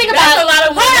 You gotta think about That's a lot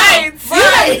of one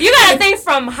nights. You gotta think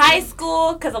from high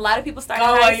school, because a lot of people start. In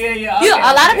Oh high yeah. You, Okay,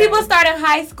 a lot of okay. people start in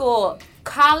high school,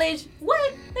 college.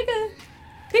 What, nigga?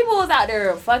 People was out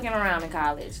there fucking around in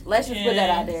college. Let's just put that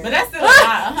out there. But that's still a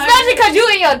lot. Especially because you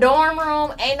in your dorm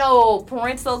room, ain't no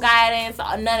parental guidance,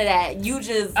 none of that. You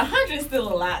just, 100 is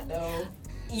still a lot though.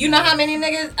 you know how many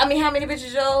niggas? I mean, how many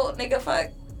bitches your nigga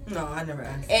fuck? No, I never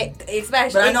asked.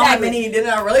 Especially, But I know how exactly. many did in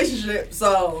our relationship,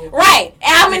 so. Right.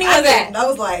 And how many was that? That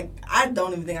was like, I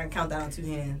don't even think I can count that on two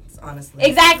hands, honestly.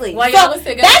 Exactly. Well, so y'all was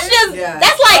together? that's just Yeah.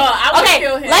 that's like I would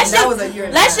kill okay. him. Let's That just was a year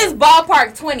and a let's half. just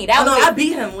ballpark 20. That Oh, no, was I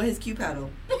beat him with his Q paddle.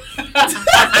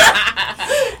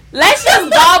 let's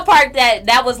just ballpark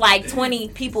that was like 20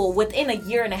 people within a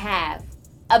year and a half.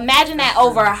 Imagine that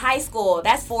over high school.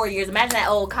 That's 4 years. Imagine that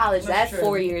old college. That's true.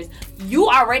 4 years. You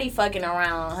already fucking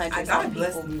around I 100 God some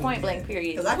bless people. me. Point blank.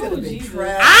 Period. Because I could have been Jesus.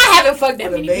 trapped. I haven't fucked that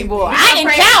With a many baby. people. You I can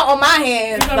pray- count on my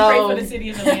hands. We're gonna pray So. for the city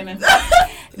of Atlanta.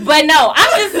 But no,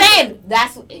 I'm just saying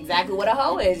that's exactly what a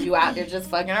hoe is. You out there just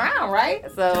fucking around, right?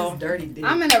 So. That's dirty dick.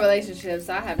 I'm in a relationship,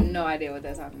 so I have no idea what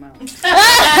they're talking about. Okay.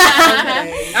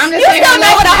 I'm just You sitting don't here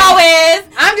know what a hoe listening.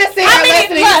 is. I'm just sitting How here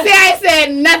many- listening. look. You see, I ain't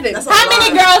said nothing. That's How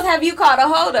many lot. girls have you called a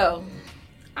hoe though?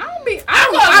 I really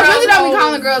girls don't be hoes.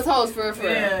 calling girls hoes for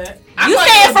real. Yeah. You call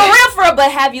saying a for bitch- real,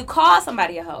 but have you called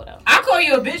somebody a hoe though? I call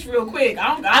you a bitch real quick.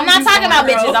 I'm I'm not talking about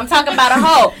bitches. I'm talking about a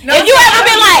hoe. No, if you I ever don't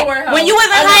been use the like word hoe. when you was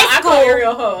in I high call school,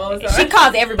 Ariel hoe. I'm sorry. she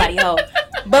calls everybody hoe.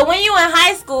 But when you in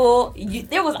high school,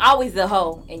 there was always a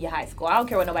hoe in your high school. I don't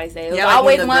care what nobody says. It was Yeah, like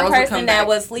always when the one girls would person come that back,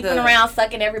 was sleeping the- around,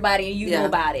 sucking everybody, and you knew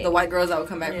about it. The white girls that would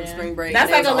come back Yeah. from spring break.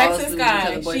 That's and like they was all Alexis sleeping with each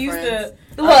Sky. other She used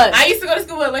boyfriends. to. What? I used to go to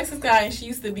school with Alexis Sky, and she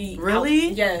used to be Really?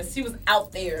 Yes, she was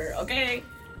out there. Okay,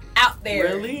 out there.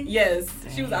 Really? Yes,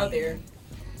 she was out there.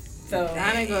 So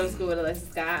I didn't go to school with Alexis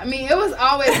Scott. I mean, it was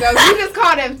always girls. You just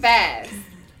call them fast.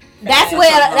 That's That's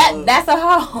where a hoe. that's a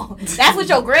hoe. That's what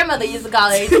your grandmother used to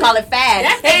call it. Used to call it fast.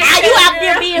 That's And now you out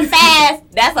there girl. being fast.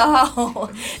 That's a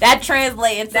hoe. That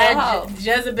translates into a that hoe.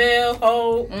 Jezebel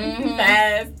hoe Mhm.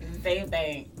 fast same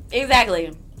thing.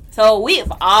 Exactly. So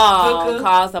we've all Cuckoo.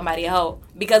 called somebody a hoe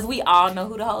because we all know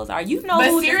who the hoes are. You know But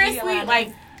who this seriously, video like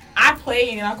I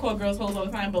play and I call girls hoes all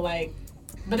the time, but like,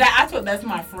 that's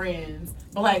my friends.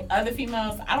 But like other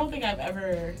females, I don't think I've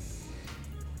ever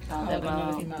called them another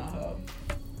hoe. female a hoe.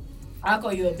 I'll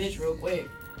call you a bitch real quick,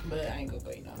 but I ain't gonna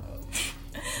call you no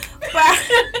hoe.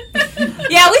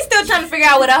 Yeah, we still trying to figure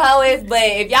out what a hoe is, but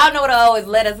if y'all know what a hoe is,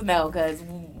 let us know, because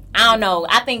I don't know.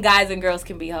 I think guys and girls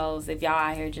can be hoes if y'all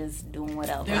out here just doing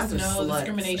whatever. There's Guys are no sluts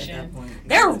discrimination. at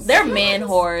that point. They're man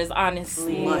whores,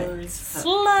 honestly. Sluts.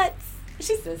 Sluts.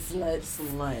 She said sluts.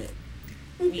 Slut.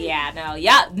 Yeah, no.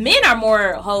 Y'all men are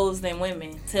more hoes than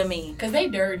women to me. Cause they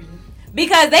dirty.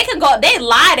 Because they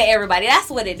lie to everybody. That's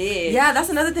what it is. Yeah, that's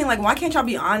another thing. Like, why can't y'all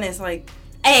be honest? Like,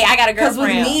 hey, I got a because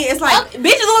girlfriend. with me, it's like bitches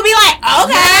will be like,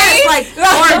 okay, yes,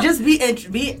 like, or just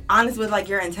be honest with like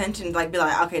your intentions. Like, be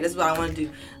like, okay, this is what I want to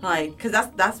do. Like, because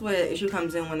that's where the issue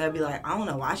comes in when they'll be like, I don't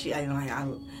know why she acting like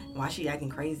why she acting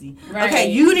crazy. Right.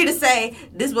 Okay, you need to say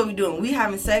this is what we doing. We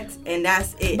having sex and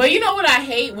that's it. But you know what I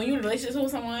hate when you're in a relationship with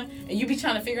someone and you be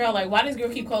trying to figure out like why this girl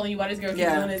keep calling you, why this girl keep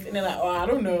doing this, and they're like, oh, I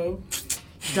don't know.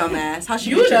 Dumbass. How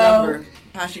she You get your know. number?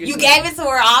 How she get You your gave it to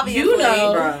her, obviously. You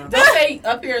know. Bruh. Don't say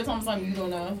up here something you don't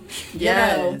know.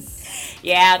 Yes.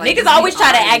 Yeah, Like, niggas just always be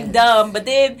try to honest. act dumb, but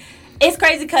then it's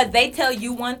crazy because they tell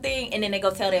you one thing and then they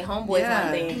go tell their homeboys Yeah.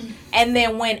 one thing. And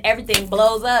then when everything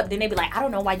blows up, then they be like, I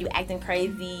don't know why you acting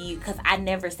crazy because I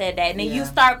never said that. And then you Yeah.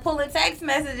 start pulling text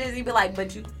messages. You be like,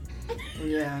 but you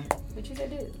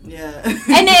said this. Yeah.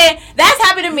 And then that's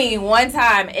happened to me one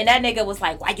time, and that nigga was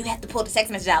like, "Why you have to pull the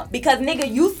text message out?" Because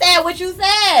nigga, you said what you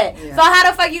said. Yeah. So how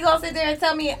the fuck you gonna sit there and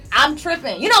tell me I'm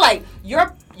tripping? You know, like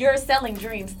you're selling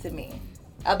dreams to me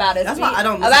about us. That's being, why I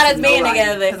don't about us listen to being nobody,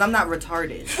 together. because I'm not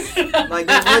retarded. Like,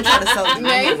 they're really trying to sell me.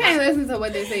 Yeah, you can't listen to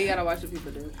what they say. You gotta watch what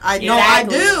people do. I know I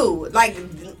Exactly. do. Like,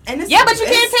 and it's, Yeah, but you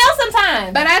it's- can't tell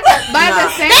sometimes. But at the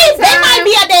same they time, might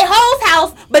be at their host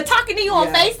house, but talking to you on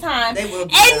Yeah, FaceTime, they will and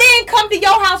be that. then come to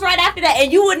your house right after that,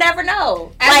 and you would never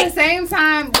know. at the same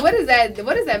time, what is that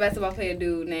basketball player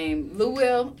dude named Lou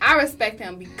Will? I respect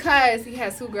him because he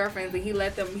has 2 girlfriends and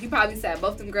he probably sat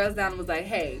both them girls down and was like,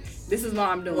 hey, this is what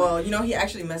I'm doing. Well, you know, he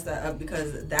actually messed that up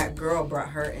because that girl brought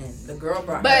her in. The girl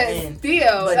brought her But in.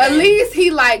 still, But at then- least he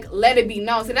let it be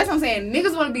known. So that's what I'm saying.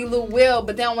 Niggas want to be Lou Will,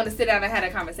 but they don't want to sit down and have a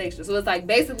conversation. So it's like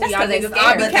basically That's y'all 'cause they niggas scared.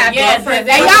 all be But the capping. girlfriend-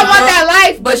 And but y'all the want girl- that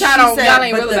life, but she y'all said,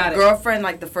 ain't but real the about it. girlfriend,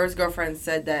 like the first girlfriend,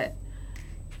 said that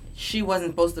she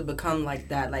wasn't supposed to become like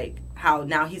that. Like how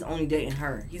now he's only dating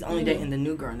her. He's only dating the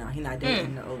new girl now. He's not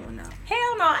dating the old one now.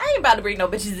 Hell no, I ain't about to bring no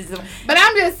bitches into But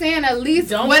I'm just saying, at least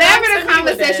Don't whatever come the to me with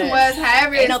conversation that. was,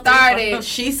 however Ain't it no started,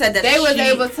 She said that they was she,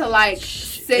 able to like it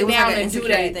sit was down like an and do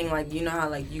insecurity that. thing. Like, you know how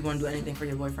like you want to do anything for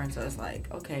your boyfriend, so it's like,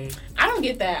 okay, I don't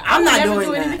get that. I'm I would not never doing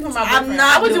do that. anything for my I'm boyfriend.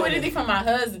 not I would do doing anything it. for my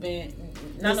husband.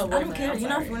 Not no I boyfriend. don't care. I'm You're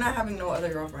not. sorry. We're not having no other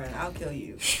girlfriend. I'll kill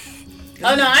you.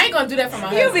 Oh no, I ain't gonna do that for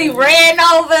my You husband. be ran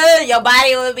over, your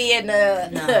body would be in the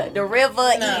No. the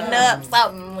river eating up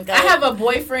something. I have a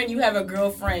boyfriend, you have a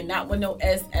girlfriend, not with no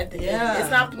S at the Yeah. end. It's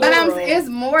not But plural. it's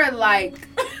more like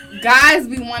guys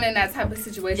be wanting that type of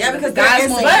situation. Yeah, but because the guys they're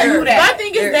won't insecure. do My that.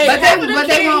 thing is They're- they, But half of them they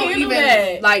can't won't handle even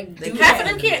that. like They do Half that. of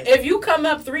them can't. If you come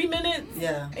up 3 minutes,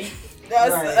 Yeah.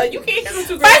 you can't handle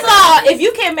 2 girls. First of all, if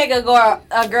you can't make a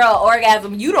girl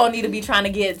orgasm, you don't need to be trying to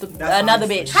get another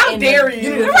honestly. bitch. How in dare the- You need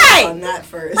you? to focus Right. on that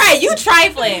first. Right, you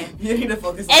trifling. You need to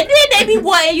focus. on And that. then they be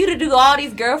wanting you to do all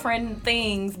these girlfriend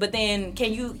things, but then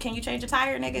can you change a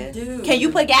tire, nigga? Dude. Can you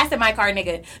put gas in my car,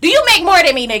 nigga? Do you make more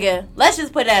than me, nigga? Let's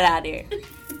just put that out there.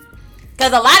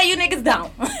 Cause a lot of you niggas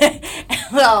don't.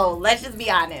 So let's just be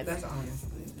honest. That's honestly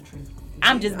the truth.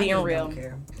 I'm just I being don't real.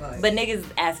 care. Like, But niggas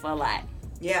ask for a lot.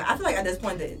 yeah, I feel like at this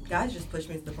point that guys just push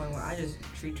me to the point where I just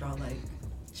treat y'all like,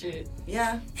 Shit.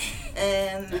 yeah,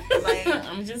 and like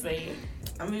I'm just saying.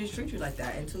 I'm gonna just treat you like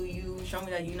that until you show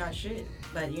me that you're not shit,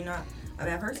 that you're not a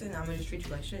bad person. I'm gonna just treat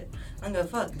you like shit. I don't give a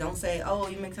fuck. Don't say, oh,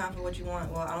 you make time for what you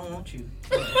want. Well, I don't want you.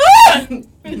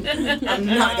 I'm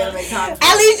not gonna make time for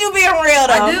At least you being real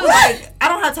though. I do. Like, I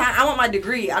don't have time. I want my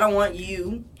degree. I don't want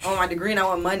you. I want my degree and I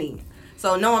want money.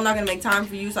 So, no, I'm not going to make time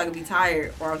for you so I can be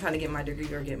tired or I'm trying to get my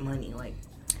degree or get money. Like,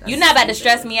 You're not about to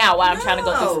stress me out while I'm trying to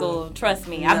go No. through school. Trust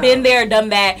me. No. I've been there, done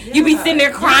that. You be Yeah. sitting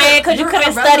there crying because you You're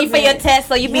couldn't study for your irrelevant. test,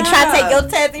 so you be trying to take Yeah. your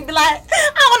test and you be like,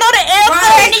 I don't know the answer.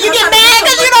 Right. And then you I'm get not mad doing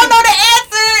because you what don't know the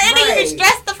answer. And then you Right. be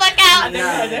stressed the fuck out.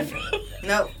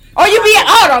 No. Or you be,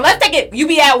 hold on, let's take it. You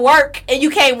be at work and you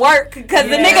can't work because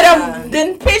the nigga Yeah.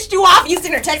 done pissed you off. You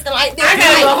sitting there texting like this. I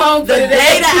gotta go home The for the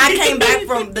day that I came back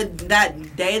from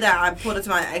that day that I pulled up to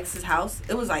my ex's house,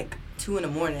 it was like 2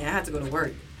 a.m. I had to go to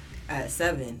work at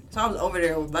 7. So I was over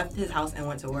there, left his house and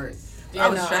went to work. Yeah, I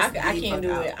was stressed. I the can't fuck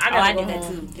do out. it. I Oh, gotta I go did that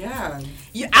home. too.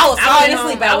 Yeah. I was falling went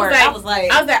asleep home. at work. I was like,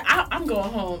 I'm going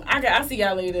home. I'll see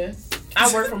y'all later.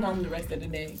 I work from home the rest of the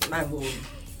day. My boo.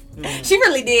 she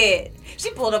really did. She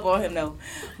pulled up on him though.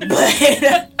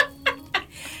 But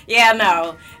yeah,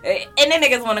 no. And then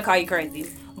niggas want to call you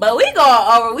crazy. But we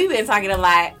we've been talking a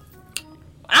lot.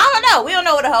 I don't know. We don't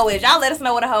know what a hoe is. Y'all let us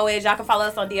know what a hoe is. Y'all can follow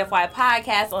us on DFY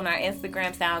Podcast on our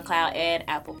Instagram, SoundCloud, and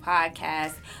Apple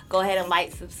Podcasts. Go ahead and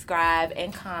like, subscribe,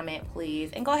 and comment,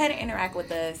 please. And go ahead and interact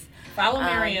with us. Follow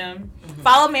Miriam.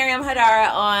 Follow Miriam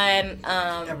Hadara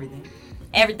on Everything.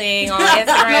 everything on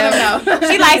Instagram. No.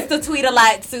 She likes to tweet a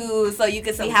lot too, so you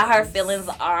can see how her feelings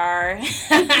are.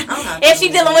 have If she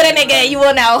feelings dealing with a like nigga, that. you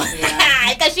will know.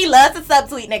 Yeah. Because she loves to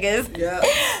subtweet niggas. Yeah.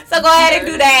 So go ahead and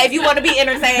do that if you want to be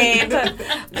entertained.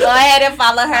 Go ahead and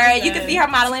follow her. You can see her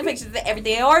modeling pictures and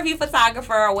everything. Or if you're a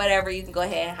photographer or whatever, you can go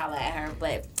ahead and holler at her.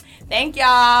 But thank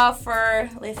y'all for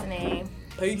listening.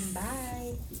 Peace. Bye.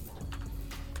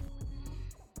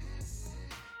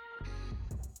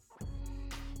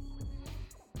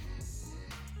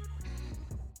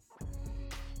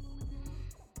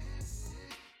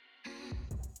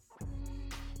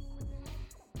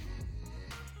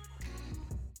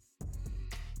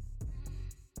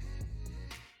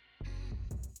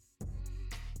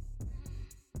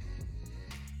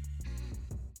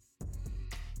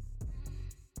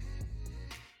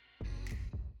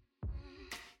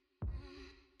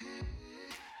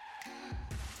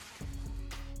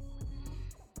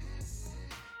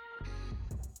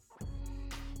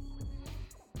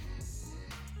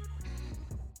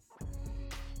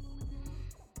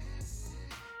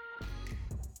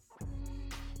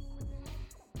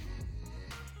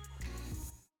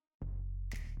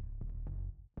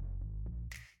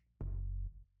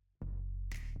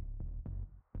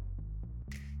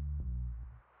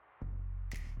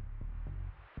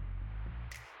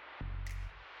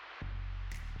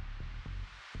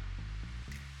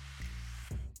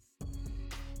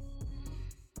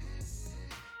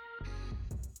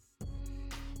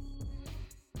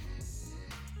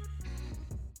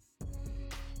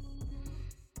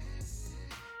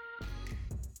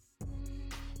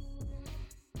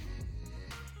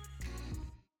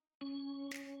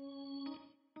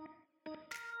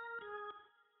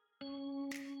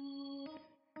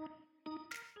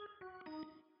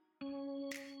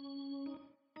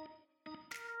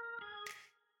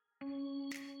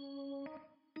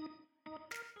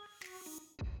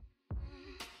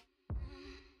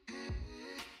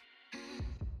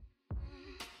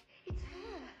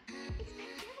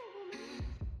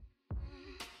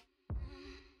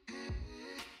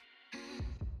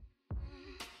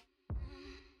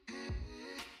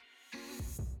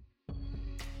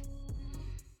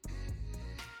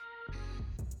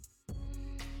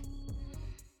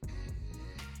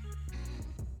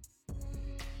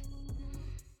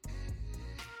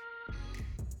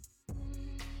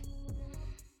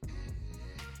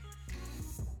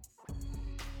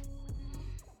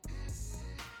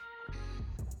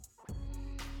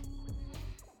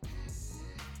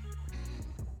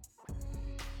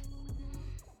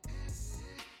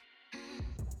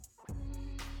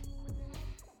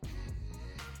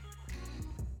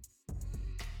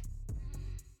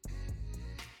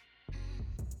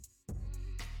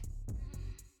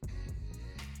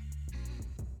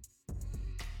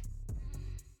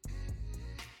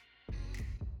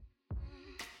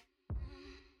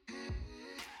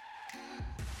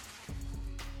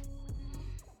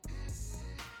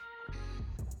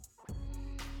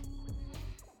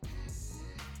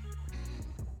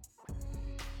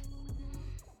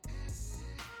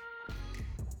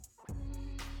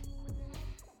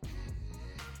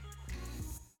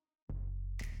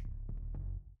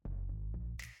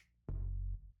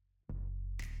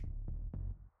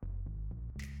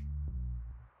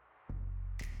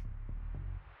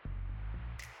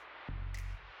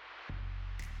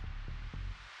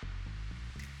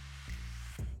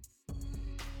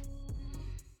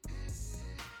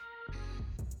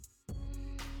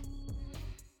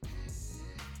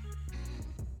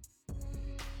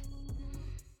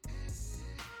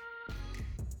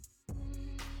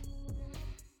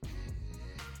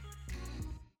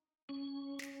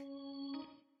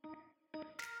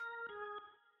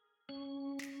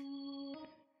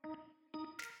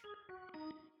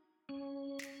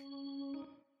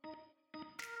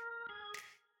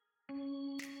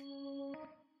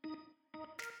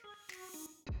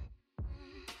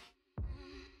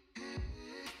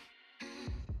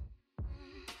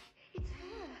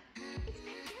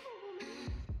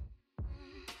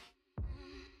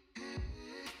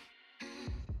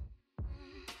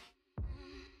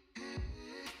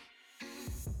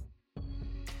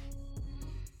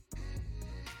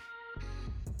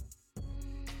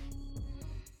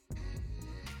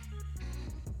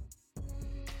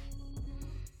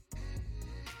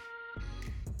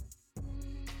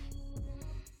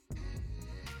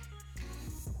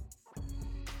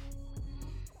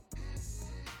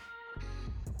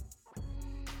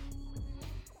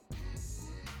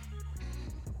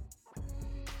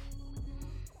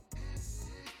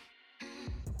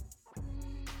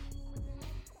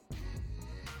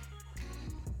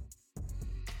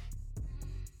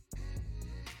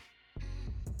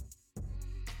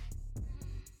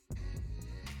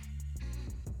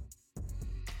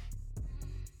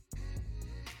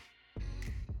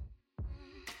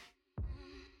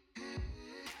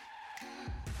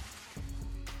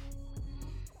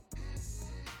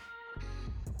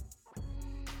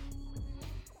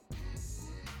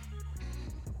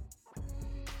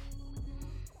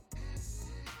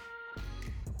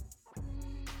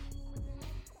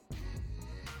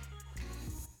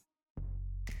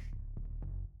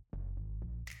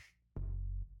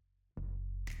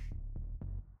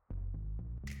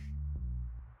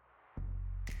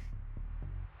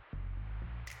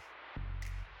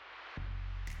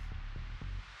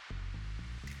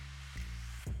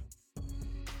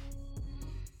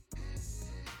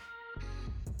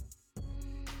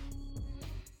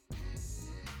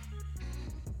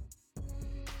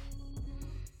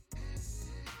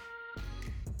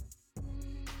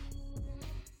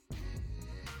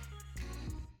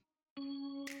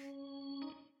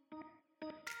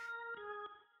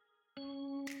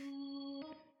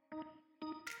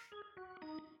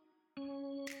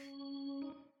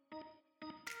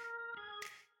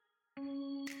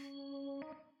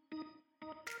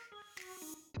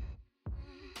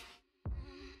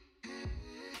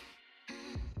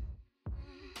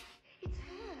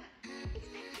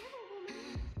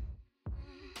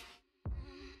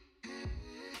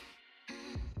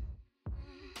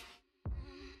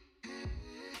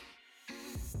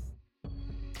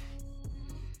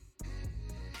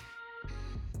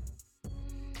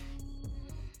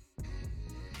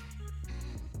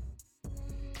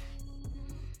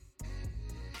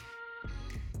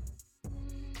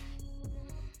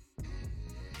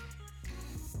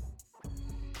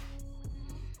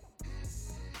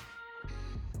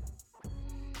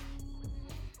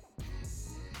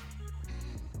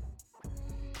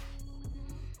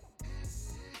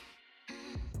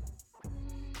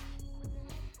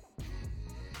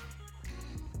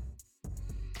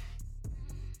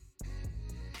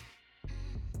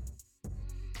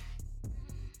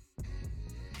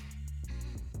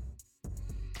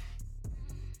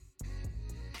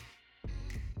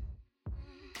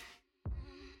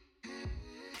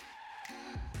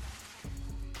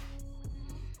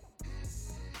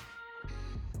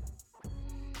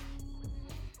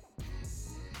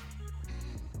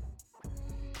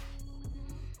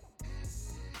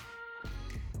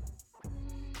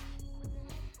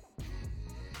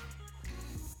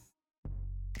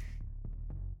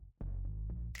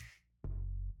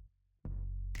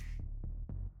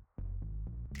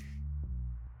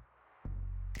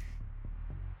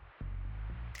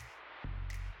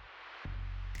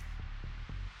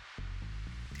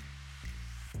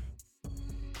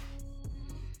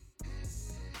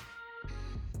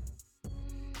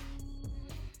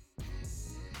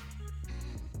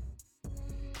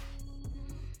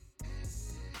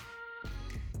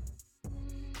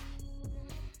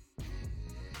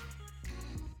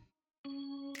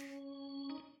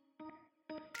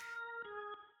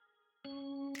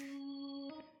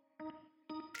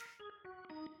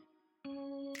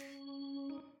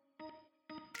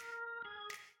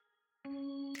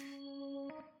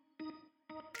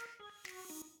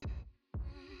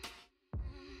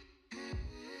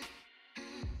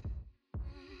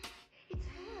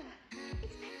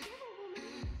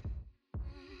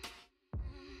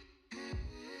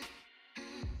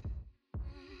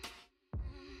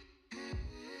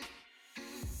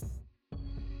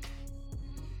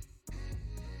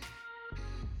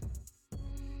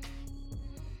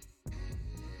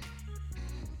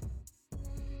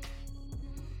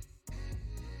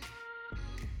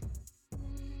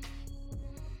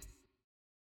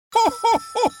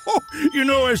 You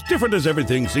know, as different as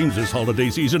everything seems this holiday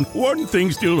season, one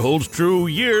thing still holds true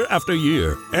year after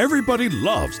year. Everybody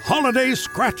loves holiday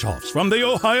scratch-offs from the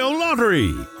Ohio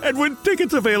Lottery. And with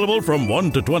tickets available from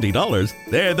 $1 to $20,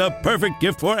 they're the perfect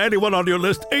gift for anyone on your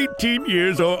list 18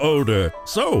 years or older.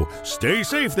 So, stay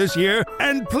safe this year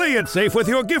and play it safe with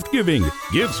your gift giving.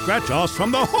 Give scratch-offs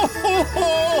from the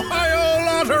Ohio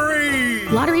Lottery!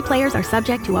 Lottery players are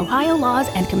subject to Ohio laws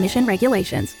and commission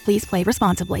regulations. Please play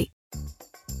responsibly.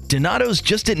 Donato's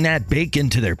just didn't add bacon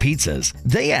to their pizzas.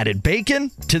 They added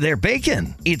bacon to their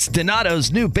bacon. It's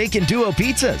Donato's new Bacon Duo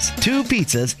pizzas. 2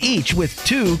 pizzas, each with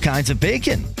 2 kinds of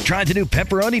bacon. Try the new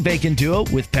Pepperoni Bacon Duo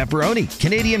with pepperoni,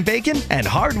 Canadian bacon, and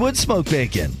hardwood smoked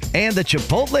bacon. And the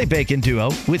Chipotle Bacon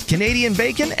Duo with Canadian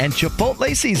bacon and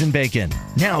Chipotle seasoned bacon.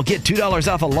 Now get $2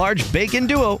 off a large Bacon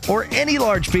Duo or any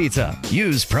large pizza.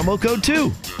 Use promo code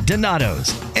 2.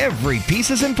 Donato's. Every piece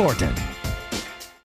is important.